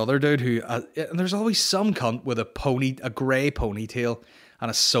there's another dude who... and there's always some cunt with a grey ponytail and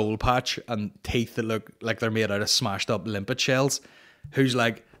a soul patch and teeth that look like they're made out of smashed up limpet shells, who's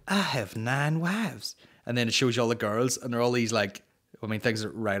like, I have 9 wives. And then it shows you all the girls, and they're all these like... I mean, things are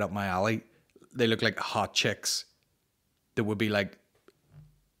right up my alley. They look like hot chicks. That would be like,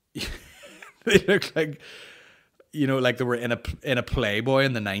 they look like, you know, like they were in a Playboy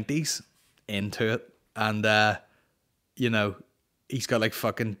in the 90s, into it. And, you know, he's got like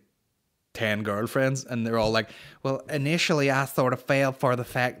fucking 10 girlfriends, and they're all like, well, initially I sort of fell for the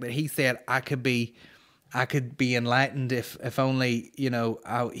fact that he said I could be enlightened if only, you know,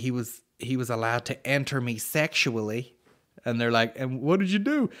 he was allowed to enter me sexually. And they're like, and what did you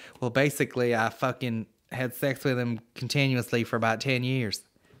do? Well, basically I fucking had sex with him continuously for about 10 years.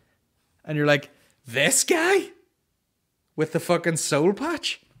 And you're like, this guy? With the fucking soul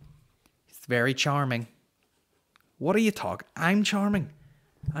patch? He's very charming. What are you talking? I'm charming.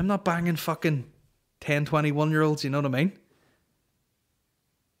 I'm not banging fucking 10, 21-year-olds, you know what I mean?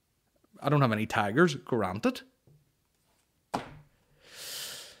 I don't have any tigers, granted.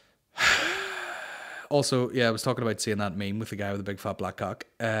 Also, yeah, I was talking about seeing that meme with the guy with the big fat black cock.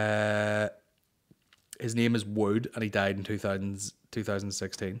 His name is Wood, and he died in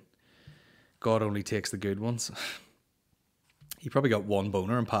 2016. God only takes the good ones. He probably got one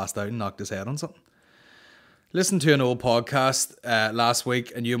boner and passed out and knocked his head on something. Listened to an old podcast last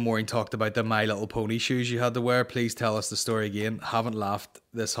week, and you and Maureen talked about the My Little Pony shoes you had to wear. Please tell us the story again. Haven't laughed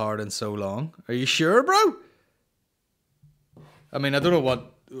this hard in so long. Are you sure, bro? I mean, I don't know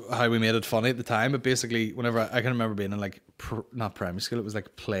how we made it funny at the time, but basically, whenever I can remember being in like not primary school, it was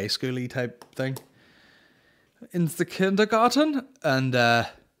like play schooly type thing in the kindergarten, and I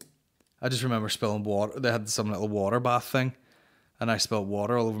just remember spilling water. They had some little water bath thing, and I spilled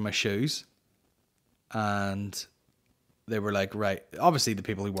water all over my shoes. And they were like, right, obviously the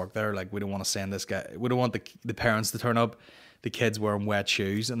people who work there are like, we don't want to send this guy, we don't want the parents to turn up, the kids wearing wet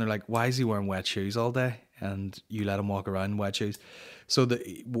shoes, and they're like, why is he wearing wet shoes all day? And you let him walk around in wet shoes. So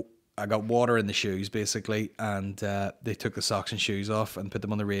I got water in the shoes basically, and they took the socks and shoes off and put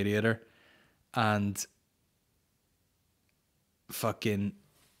them on the radiator, and fucking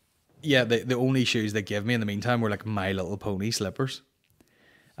yeah, the only shoes they gave me in the meantime were like My Little Pony slippers.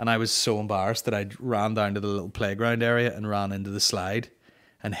 And I was so embarrassed that I ran down to the little playground area and ran into the slide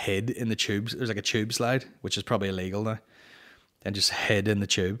and hid in the tubes. There's like a tube slide, which is probably illegal now. And just hid in the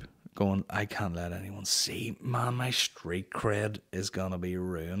tube going, I can't let anyone see. Man, my street cred is going to be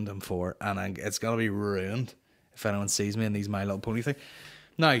ruined it's going to be ruined if anyone sees me in these My Little Pony thing.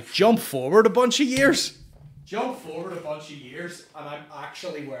 Now, jump forward a bunch of years. And I'm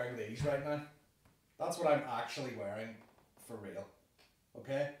actually wearing these right now. That's what I'm actually wearing for real.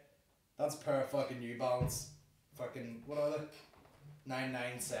 Okay? That's a pair of fucking New Balance. Fucking, what are they?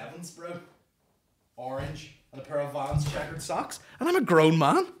 997s, bro. Orange. And a pair of Vans checkered socks. And I'm a grown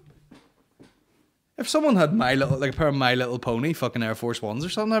man. If someone had a pair of My Little Pony fucking Air Force Ones or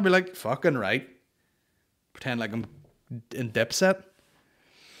something, I'd be like, fucking right. Pretend like I'm in Dipset.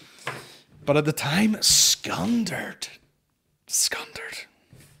 But at the time, scundered.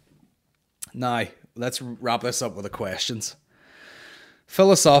 Now, let's wrap this up with the questions.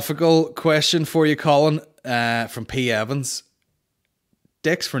 Philosophical question for you, Colin, from P. Evans.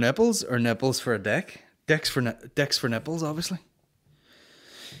 Dicks for nipples or nipples for a dick? Dicks for nipples, obviously.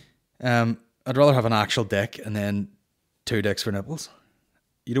 I'd rather have an actual dick and then 2 dicks for nipples.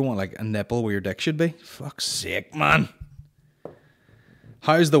 You don't want like a nipple where your dick should be? Fuck's sake, man.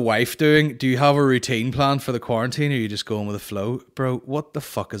 How's the wife doing? Do you have a routine plan for the quarantine, or are you just going with the flow? Bro, what the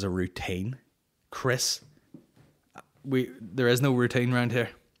fuck is a routine? Chris? There is no routine around here.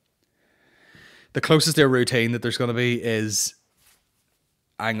 The closest to a routine that there's going to be is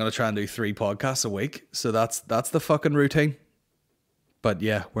I'm going to try and do 3 podcasts a week. So that's the fucking routine. But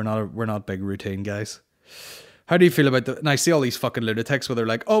yeah, we're not big routine guys. How do you feel about and I see all these fucking lunatics where they're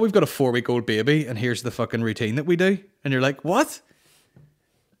like, oh, we've got a 4-week-old baby and here's the fucking routine that we do. And you're like, what?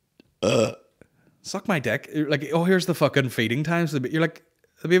 Suck my dick. You're like, oh, here's the fucking feeding times. You're like,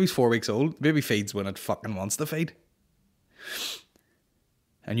 the baby's 4 weeks old. The baby feeds when it fucking wants to feed.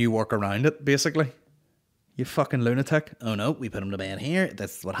 And you work around it, basically. You fucking lunatic. Oh no, we put him to bed here.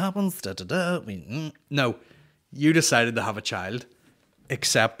 That's what happens. No, you decided to have a child.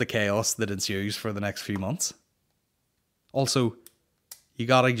 Accept the chaos that ensues for the next few months. Also, you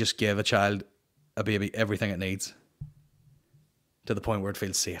gotta just give a baby, everything it needs. To the point where it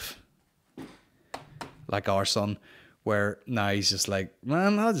feels safe. Like our son, where now he's just like,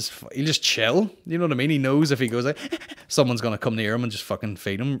 man, he'll just chill. You know what I mean? He knows if he goes like, someone's going to come near him and just fucking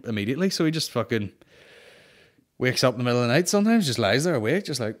feed him immediately. So he just fucking wakes up in the middle of the night sometimes, just lies there awake,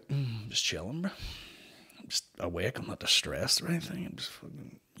 just like, just chilling, bro. I'm just awake. I'm not distressed or anything. I'm just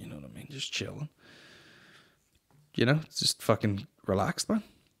fucking, you know what I mean? Just chilling. You know, it's just fucking relaxed, man.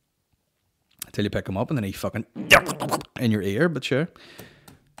 Until you pick him up and then he fucking in your ear, but sure.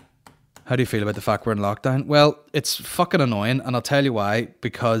 How do you feel about the fact we're in lockdown? Well, it's fucking annoying, and I'll tell you why.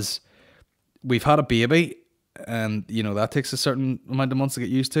 Because we've had a baby, and, you know, that takes a certain amount of months to get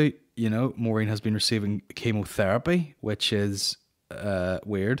used to. You know, Maureen has been receiving chemotherapy, which is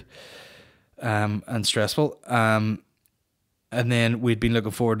weird and stressful. And then we'd been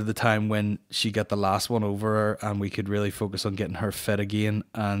looking forward to the time when she got the last one over her, and we could really focus on getting her fit again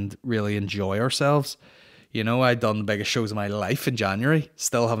and really enjoy ourselves. You know, I'd done the biggest shows of my life in January.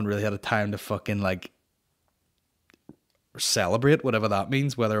 Still haven't really had a time to fucking, like, celebrate, whatever that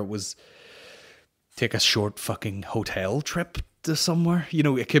means. Whether it was take a short fucking hotel trip to somewhere. You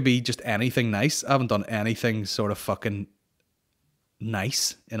know, it could be just anything nice. I haven't done anything sort of fucking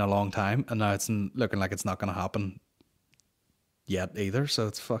nice in a long time. And now it's looking like it's not going to happen yet either. So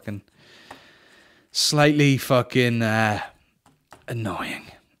it's fucking slightly fucking annoying.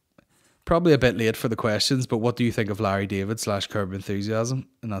 Probably a bit late for the questions, but what do you think of Larry David / Curb Enthusiasm?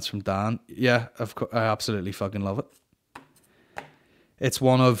 And that's from Dan. Yeah, of course, I absolutely fucking love it. It's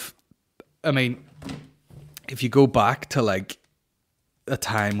one of, I mean, if you go back to like a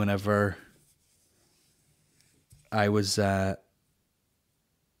time whenever I was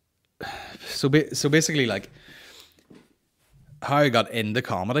so basically, like, how I got into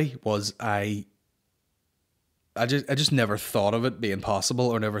comedy was I just never thought of it being possible,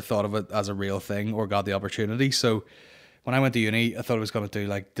 or never thought of it as a real thing, or got the opportunity. So when I went to uni, I thought I was going to do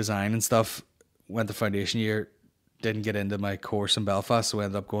like design and stuff. Went to foundation year, didn't get into my course in Belfast, so I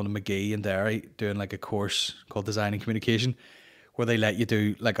ended up going to McGee in Derry, doing like a course called Design and Communication, where they let you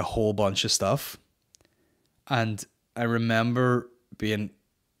do like a whole bunch of stuff. And I remember being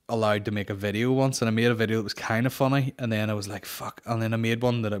allowed to make a video once, and I made a video that was kind of funny, and then I was like, fuck, and then I made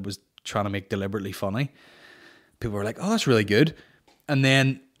one that I was trying to make deliberately funny. People were like, oh, that's really good. And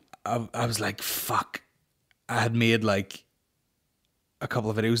then I was like, fuck, I had made like a couple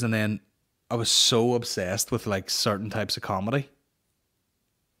of videos, and then I was so obsessed with like certain types of comedy,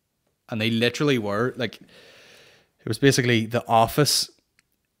 and they literally were like, it was basically The Office,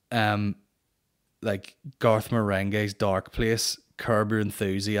 like Garth Marenghi's Dark Place, Curb Your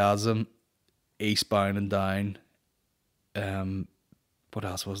Enthusiasm, Eastbound and Down. What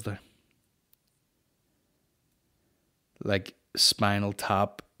else was there? Like Spinal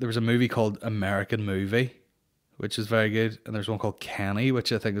Tap. There was a movie called American Movie, which is very good, and there's one called Kenny,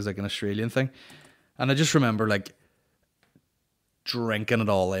 which I think is like an Australian thing. And I just remember like drinking it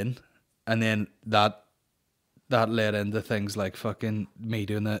all in, and then that led into things like fucking me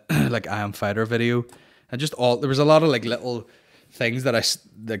doing the like I Am Fighter video, and just all, there was a lot of like little things that I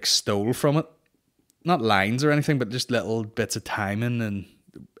like stole from it, not lines or anything, but just little bits of timing and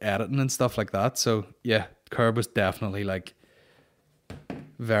editing and stuff like that. So yeah, Curb was definitely like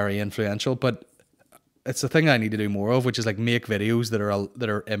very influential, but it's a thing I need to do more of, which is like make videos that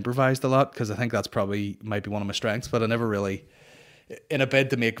are improvised a lot, because I think that's probably might be one of my strengths, but I never really, in a bid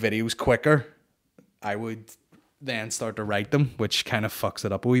to make videos quicker, I would then start to write them, which kind of fucks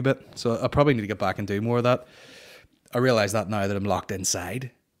it up a wee bit. So I probably need to get back and do more of that. I realise that now that I'm locked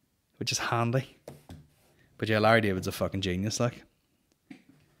inside, which is handy. But yeah, Larry David's a fucking genius, like.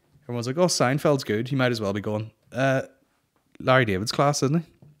 Everyone's like, oh, Seinfeld's good. He might as well be going. Larry David's class, isn't he?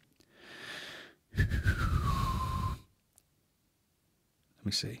 Let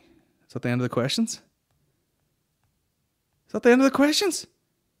me see. Is that the end of the questions? Is that the end of the questions?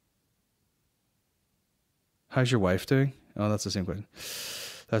 How's your wife doing? Oh, that's the same question.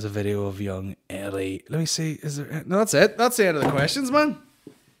 That's a video of young Ellie. Let me see. Is there? No, that's it. That's the end of the questions, man.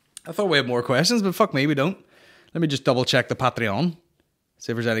 I thought we had more questions, but fuck me, we don't. Let me just double check the Patreon.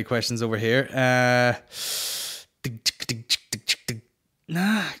 See if there's any questions over here.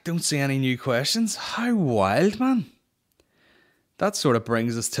 Nah, don't see any new questions. How wild, man. That sort of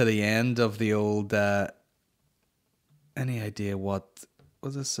brings us to the end of the old... any idea what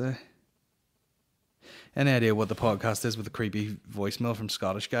does this say? Any idea what the podcast is with the creepy voicemail from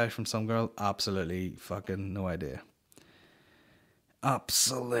Scottish guy from some girl? Absolutely fucking no idea.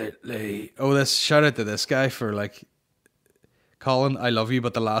 Absolutely. Oh, this shout out to this guy for like, Colin, I love you,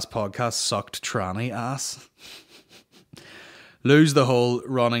 but the last podcast sucked tranny ass. Lose the whole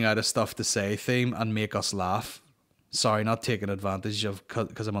running out of stuff to say theme and make us laugh. Sorry, not taking advantage of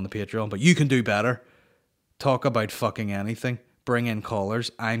because I'm on the Patreon, but you can do better. Talk about fucking anything. Bring in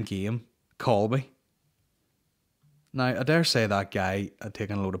callers. I'm game. Call me. Now, I dare say that guy had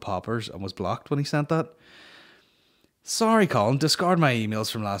taken a load of poppers and was blocked when he sent that. Sorry, Colin, discard my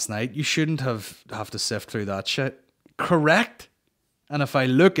emails from last night. You shouldn't have to sift through that shit. Correct? And if I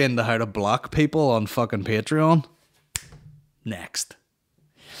look into how to block people on fucking Patreon, next.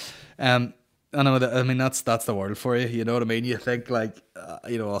 I know that, I mean, that's the world for you. You know what I mean? You think like,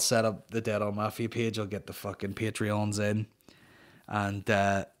 I'll set up the Dead on Mafia page. I'll get the fucking Patreons in. And,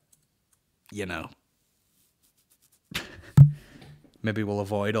 maybe we'll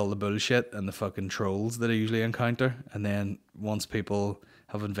avoid all the bullshit and the fucking trolls that I usually encounter. And then once people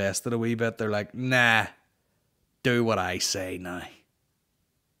have invested a wee bit, they're like, nah, do what I say now.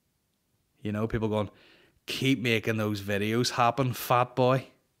 People going, keep making those videos happen, fat boy.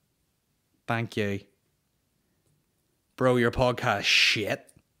 Thank you. Bro, your podcast shit.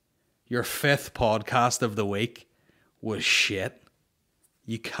 Your 5th podcast of the week was shit.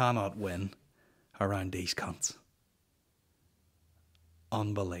 You cannot win around these cunts.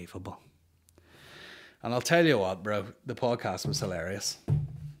 Unbelievable. And I'll tell you what, bro, the podcast was hilarious.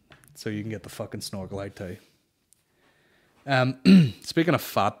 So you can get the fucking snorkel out too. Speaking of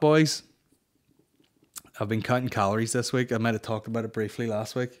fat boys, I've been counting calories this week. I might have talked about it briefly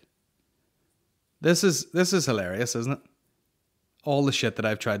last week. This is hilarious, isn't it? All the shit that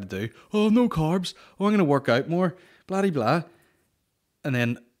I've tried to do. Oh, no carbs. Oh, I'm going to work out more. Blah, blah. And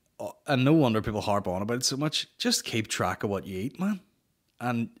then, and no wonder people harp on about it so much. Just keep track of what you eat, man.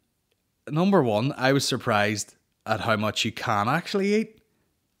 And number one, I was surprised at how much you can actually eat.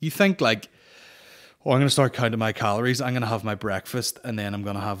 You think like, oh, I'm going to start counting my calories. I'm going to have my breakfast and then I'm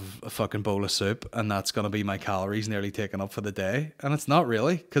going to have a fucking bowl of soup and that's going to be my calories nearly taken up for the day. And it's not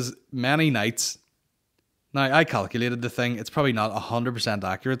really, because many nights, now I calculated the thing, it's probably not 100%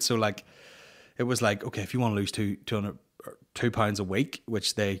 accurate. So like, it was like, okay, if you want to lose 2 pounds a week,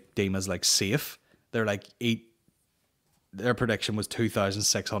 which they deem as like safe, they're like their prediction was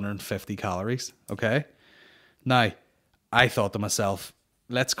 2,650 calories. Okay. Now I thought to myself,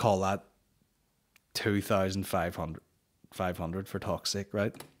 let's call that 2,500 for talk's sake,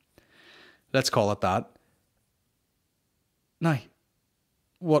 right? Let's call it that. Now,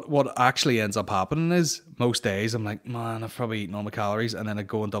 what actually ends up happening is most days I'm like, man, I've probably eaten all my calories, and then I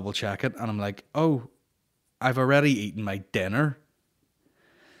go and double check it, and I'm like, oh, I've already eaten my dinner,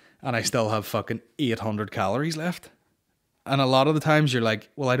 and I still have fucking 800 calories left. And a lot of the times you're like,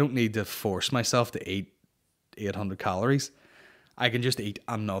 well, I don't need to force myself to eat 800 calories. I can just eat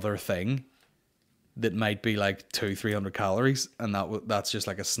another thing that might be like 200-300 calories, and that's just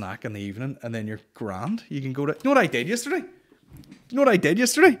like a snack in the evening, and then you're grand. You can go to, you know what I did yesterday?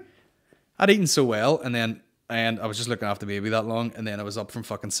 I'd eaten so well, and I was just looking after the baby that long, and then I was up from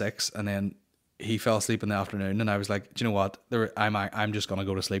fucking 6, and then he fell asleep in the afternoon, and I was like, do you know what? I'm just gonna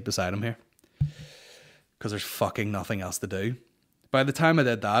go to sleep beside him here, because there's fucking nothing else to do. By the time I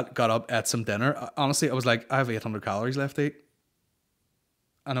did that, got up, ate some dinner, honestly, I was like, I have 800 calories left to eat.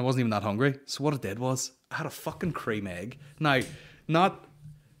 And I wasn't even that hungry. So what I did was, I had a fucking cream egg. Now, not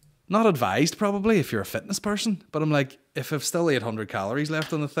advised probably if you're a fitness person, but I'm like, if I've still 800 calories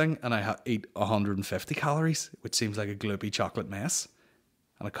left on the thing, and I eat 150 calories, which seems like a gloopy chocolate mess,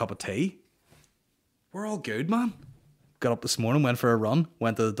 and a cup of tea, we're all good, man. Got up this morning, went for a run,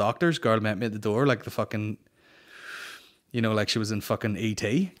 went to the doctor's, girl met me at the door like the fucking, you know, like she was in fucking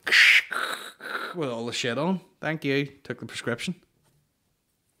E.T. with all the shit on. Thank you. Took the prescription.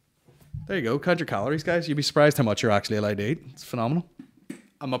 There you go. Count your calories, guys. You'd be surprised how much you're actually allowed to eat. It's phenomenal.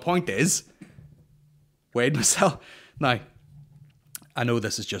 And my point is, weighed myself. Now, I know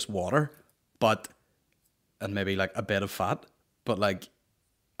this is just water, and maybe like a bit of fat, but like,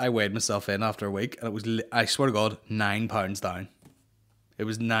 I weighed myself in after a week, and it was, I swear to God, 9 pounds down. It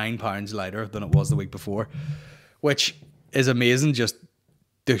was 9 pounds lighter than it was the week before, which is amazing just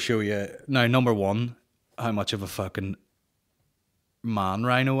to show you. Now, number one, how much of a fucking man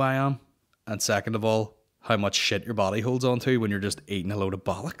rhino I am. And second of all, how much shit your body holds on to when you're just eating a load of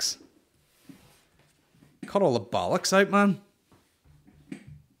bollocks. Cut all the bollocks out, man.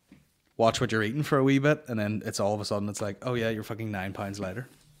 Watch what you're eating for a wee bit, and then it's all of a sudden, it's like, oh yeah, you're fucking 9 pounds lighter.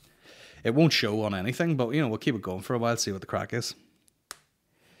 It won't show on anything, but, you know, we'll keep it going for a while, see what the crack is.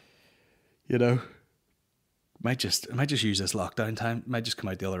 You know, might just use this lockdown time. Might just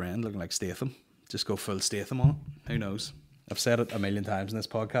come out the other end looking like Statham. Just go full Statham on it. Who knows? I've said it a million times in this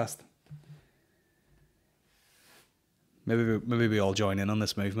podcast. Maybe we all join in on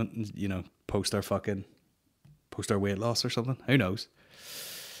this movement and, you know, post our weight loss or something. Who knows?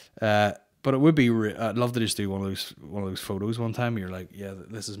 But it would be. I'd love to just do one of those photos one time where you're like, yeah,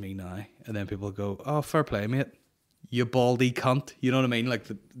 this is me now, and then people go, oh, fair play, mate, you baldy cunt. You know what I mean? Like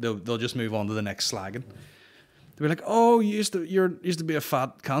they'll just move on to the next slagging. They'll be like, oh, you used to be a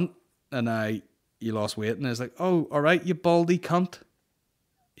fat cunt, and you lost weight, and it's like, oh, all right, you baldy cunt.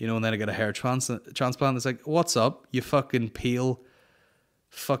 You know, and then I get a hair transplant. It's like, what's up, you fucking pale,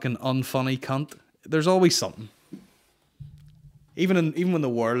 fucking unfunny cunt. There's always something. Even when the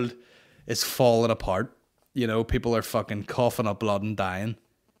world is falling apart, you know, people are fucking coughing up blood and dying.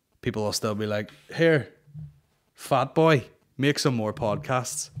 People will still be like, here, fat boy, make some more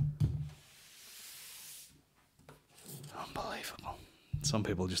podcasts. Unbelievable. Some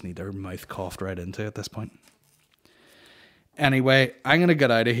people just need their mouth coughed right into at this point. Anyway, I'm going to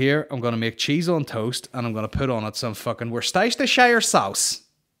get out of here. I'm going to make cheese on toast, and I'm going to put on it some fucking Worcestershire sauce.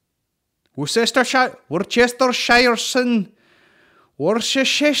 Worcestershire sauce. Worcestershire sauce.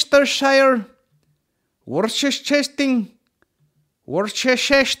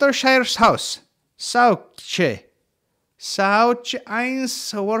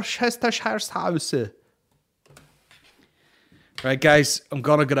 Right, guys, I'm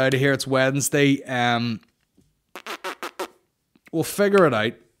going to get out of here. It's Wednesday. We'll figure it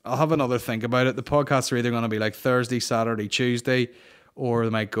out. I'll have another think about it. The podcasts are either going to be like Thursday, Saturday, Tuesday, or they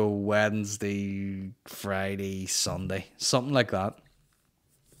might go Wednesday, Friday, Sunday. Something like that.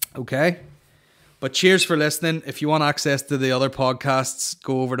 Okay? But cheers for listening. If you want access to the other podcasts,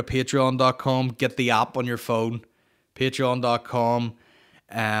 go over to patreon.com. Get the app on your phone. Patreon.com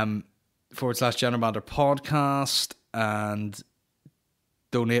 /General Banter Podcast. And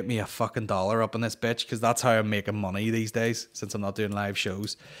donate me $1 up in this bitch, because that's how I'm making money these days since I'm not doing live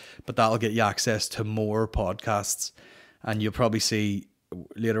shows. But that'll get you access to more podcasts, and you'll probably see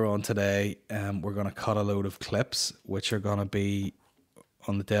later on today, we're going to cut a load of clips which are going to be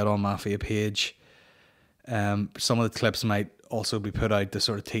on the Dead On Mafia page. Some of the clips might also be put out to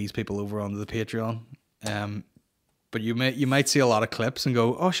sort of tease people over onto the Patreon. But you might see a lot of clips and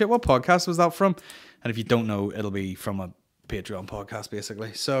go, oh shit, what podcast was that from? And if you don't know, it'll be from a Patreon podcast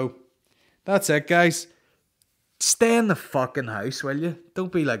basically. So that's it, guys. Stay in the fucking house, will you?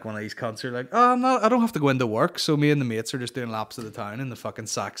 Don't be like one of these cunts who are like, oh, I don't have to go into work, so me and the mates are just doing laps of the town in the fucking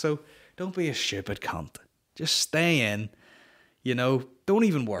Saxo. Don't be a stupid cunt. Just stay in. You know, don't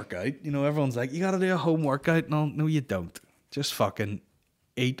even work out. You know, everyone's like, you gotta do a home workout. No, you don't. Just fucking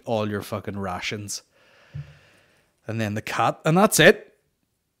eat all your fucking rations. And then the cat, and that's it.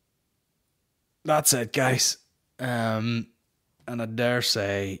 That's it, guys. And I dare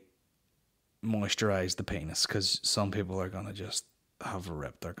say, moisturize the penis, because some people are gonna just have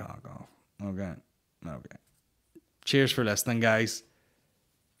ripped their cock off. Okay. Cheers for listening, guys.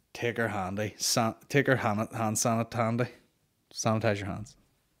 Take her handy. Take her hand sanitize handy. Sanitize your hands.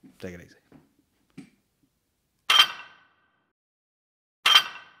 Take it easy.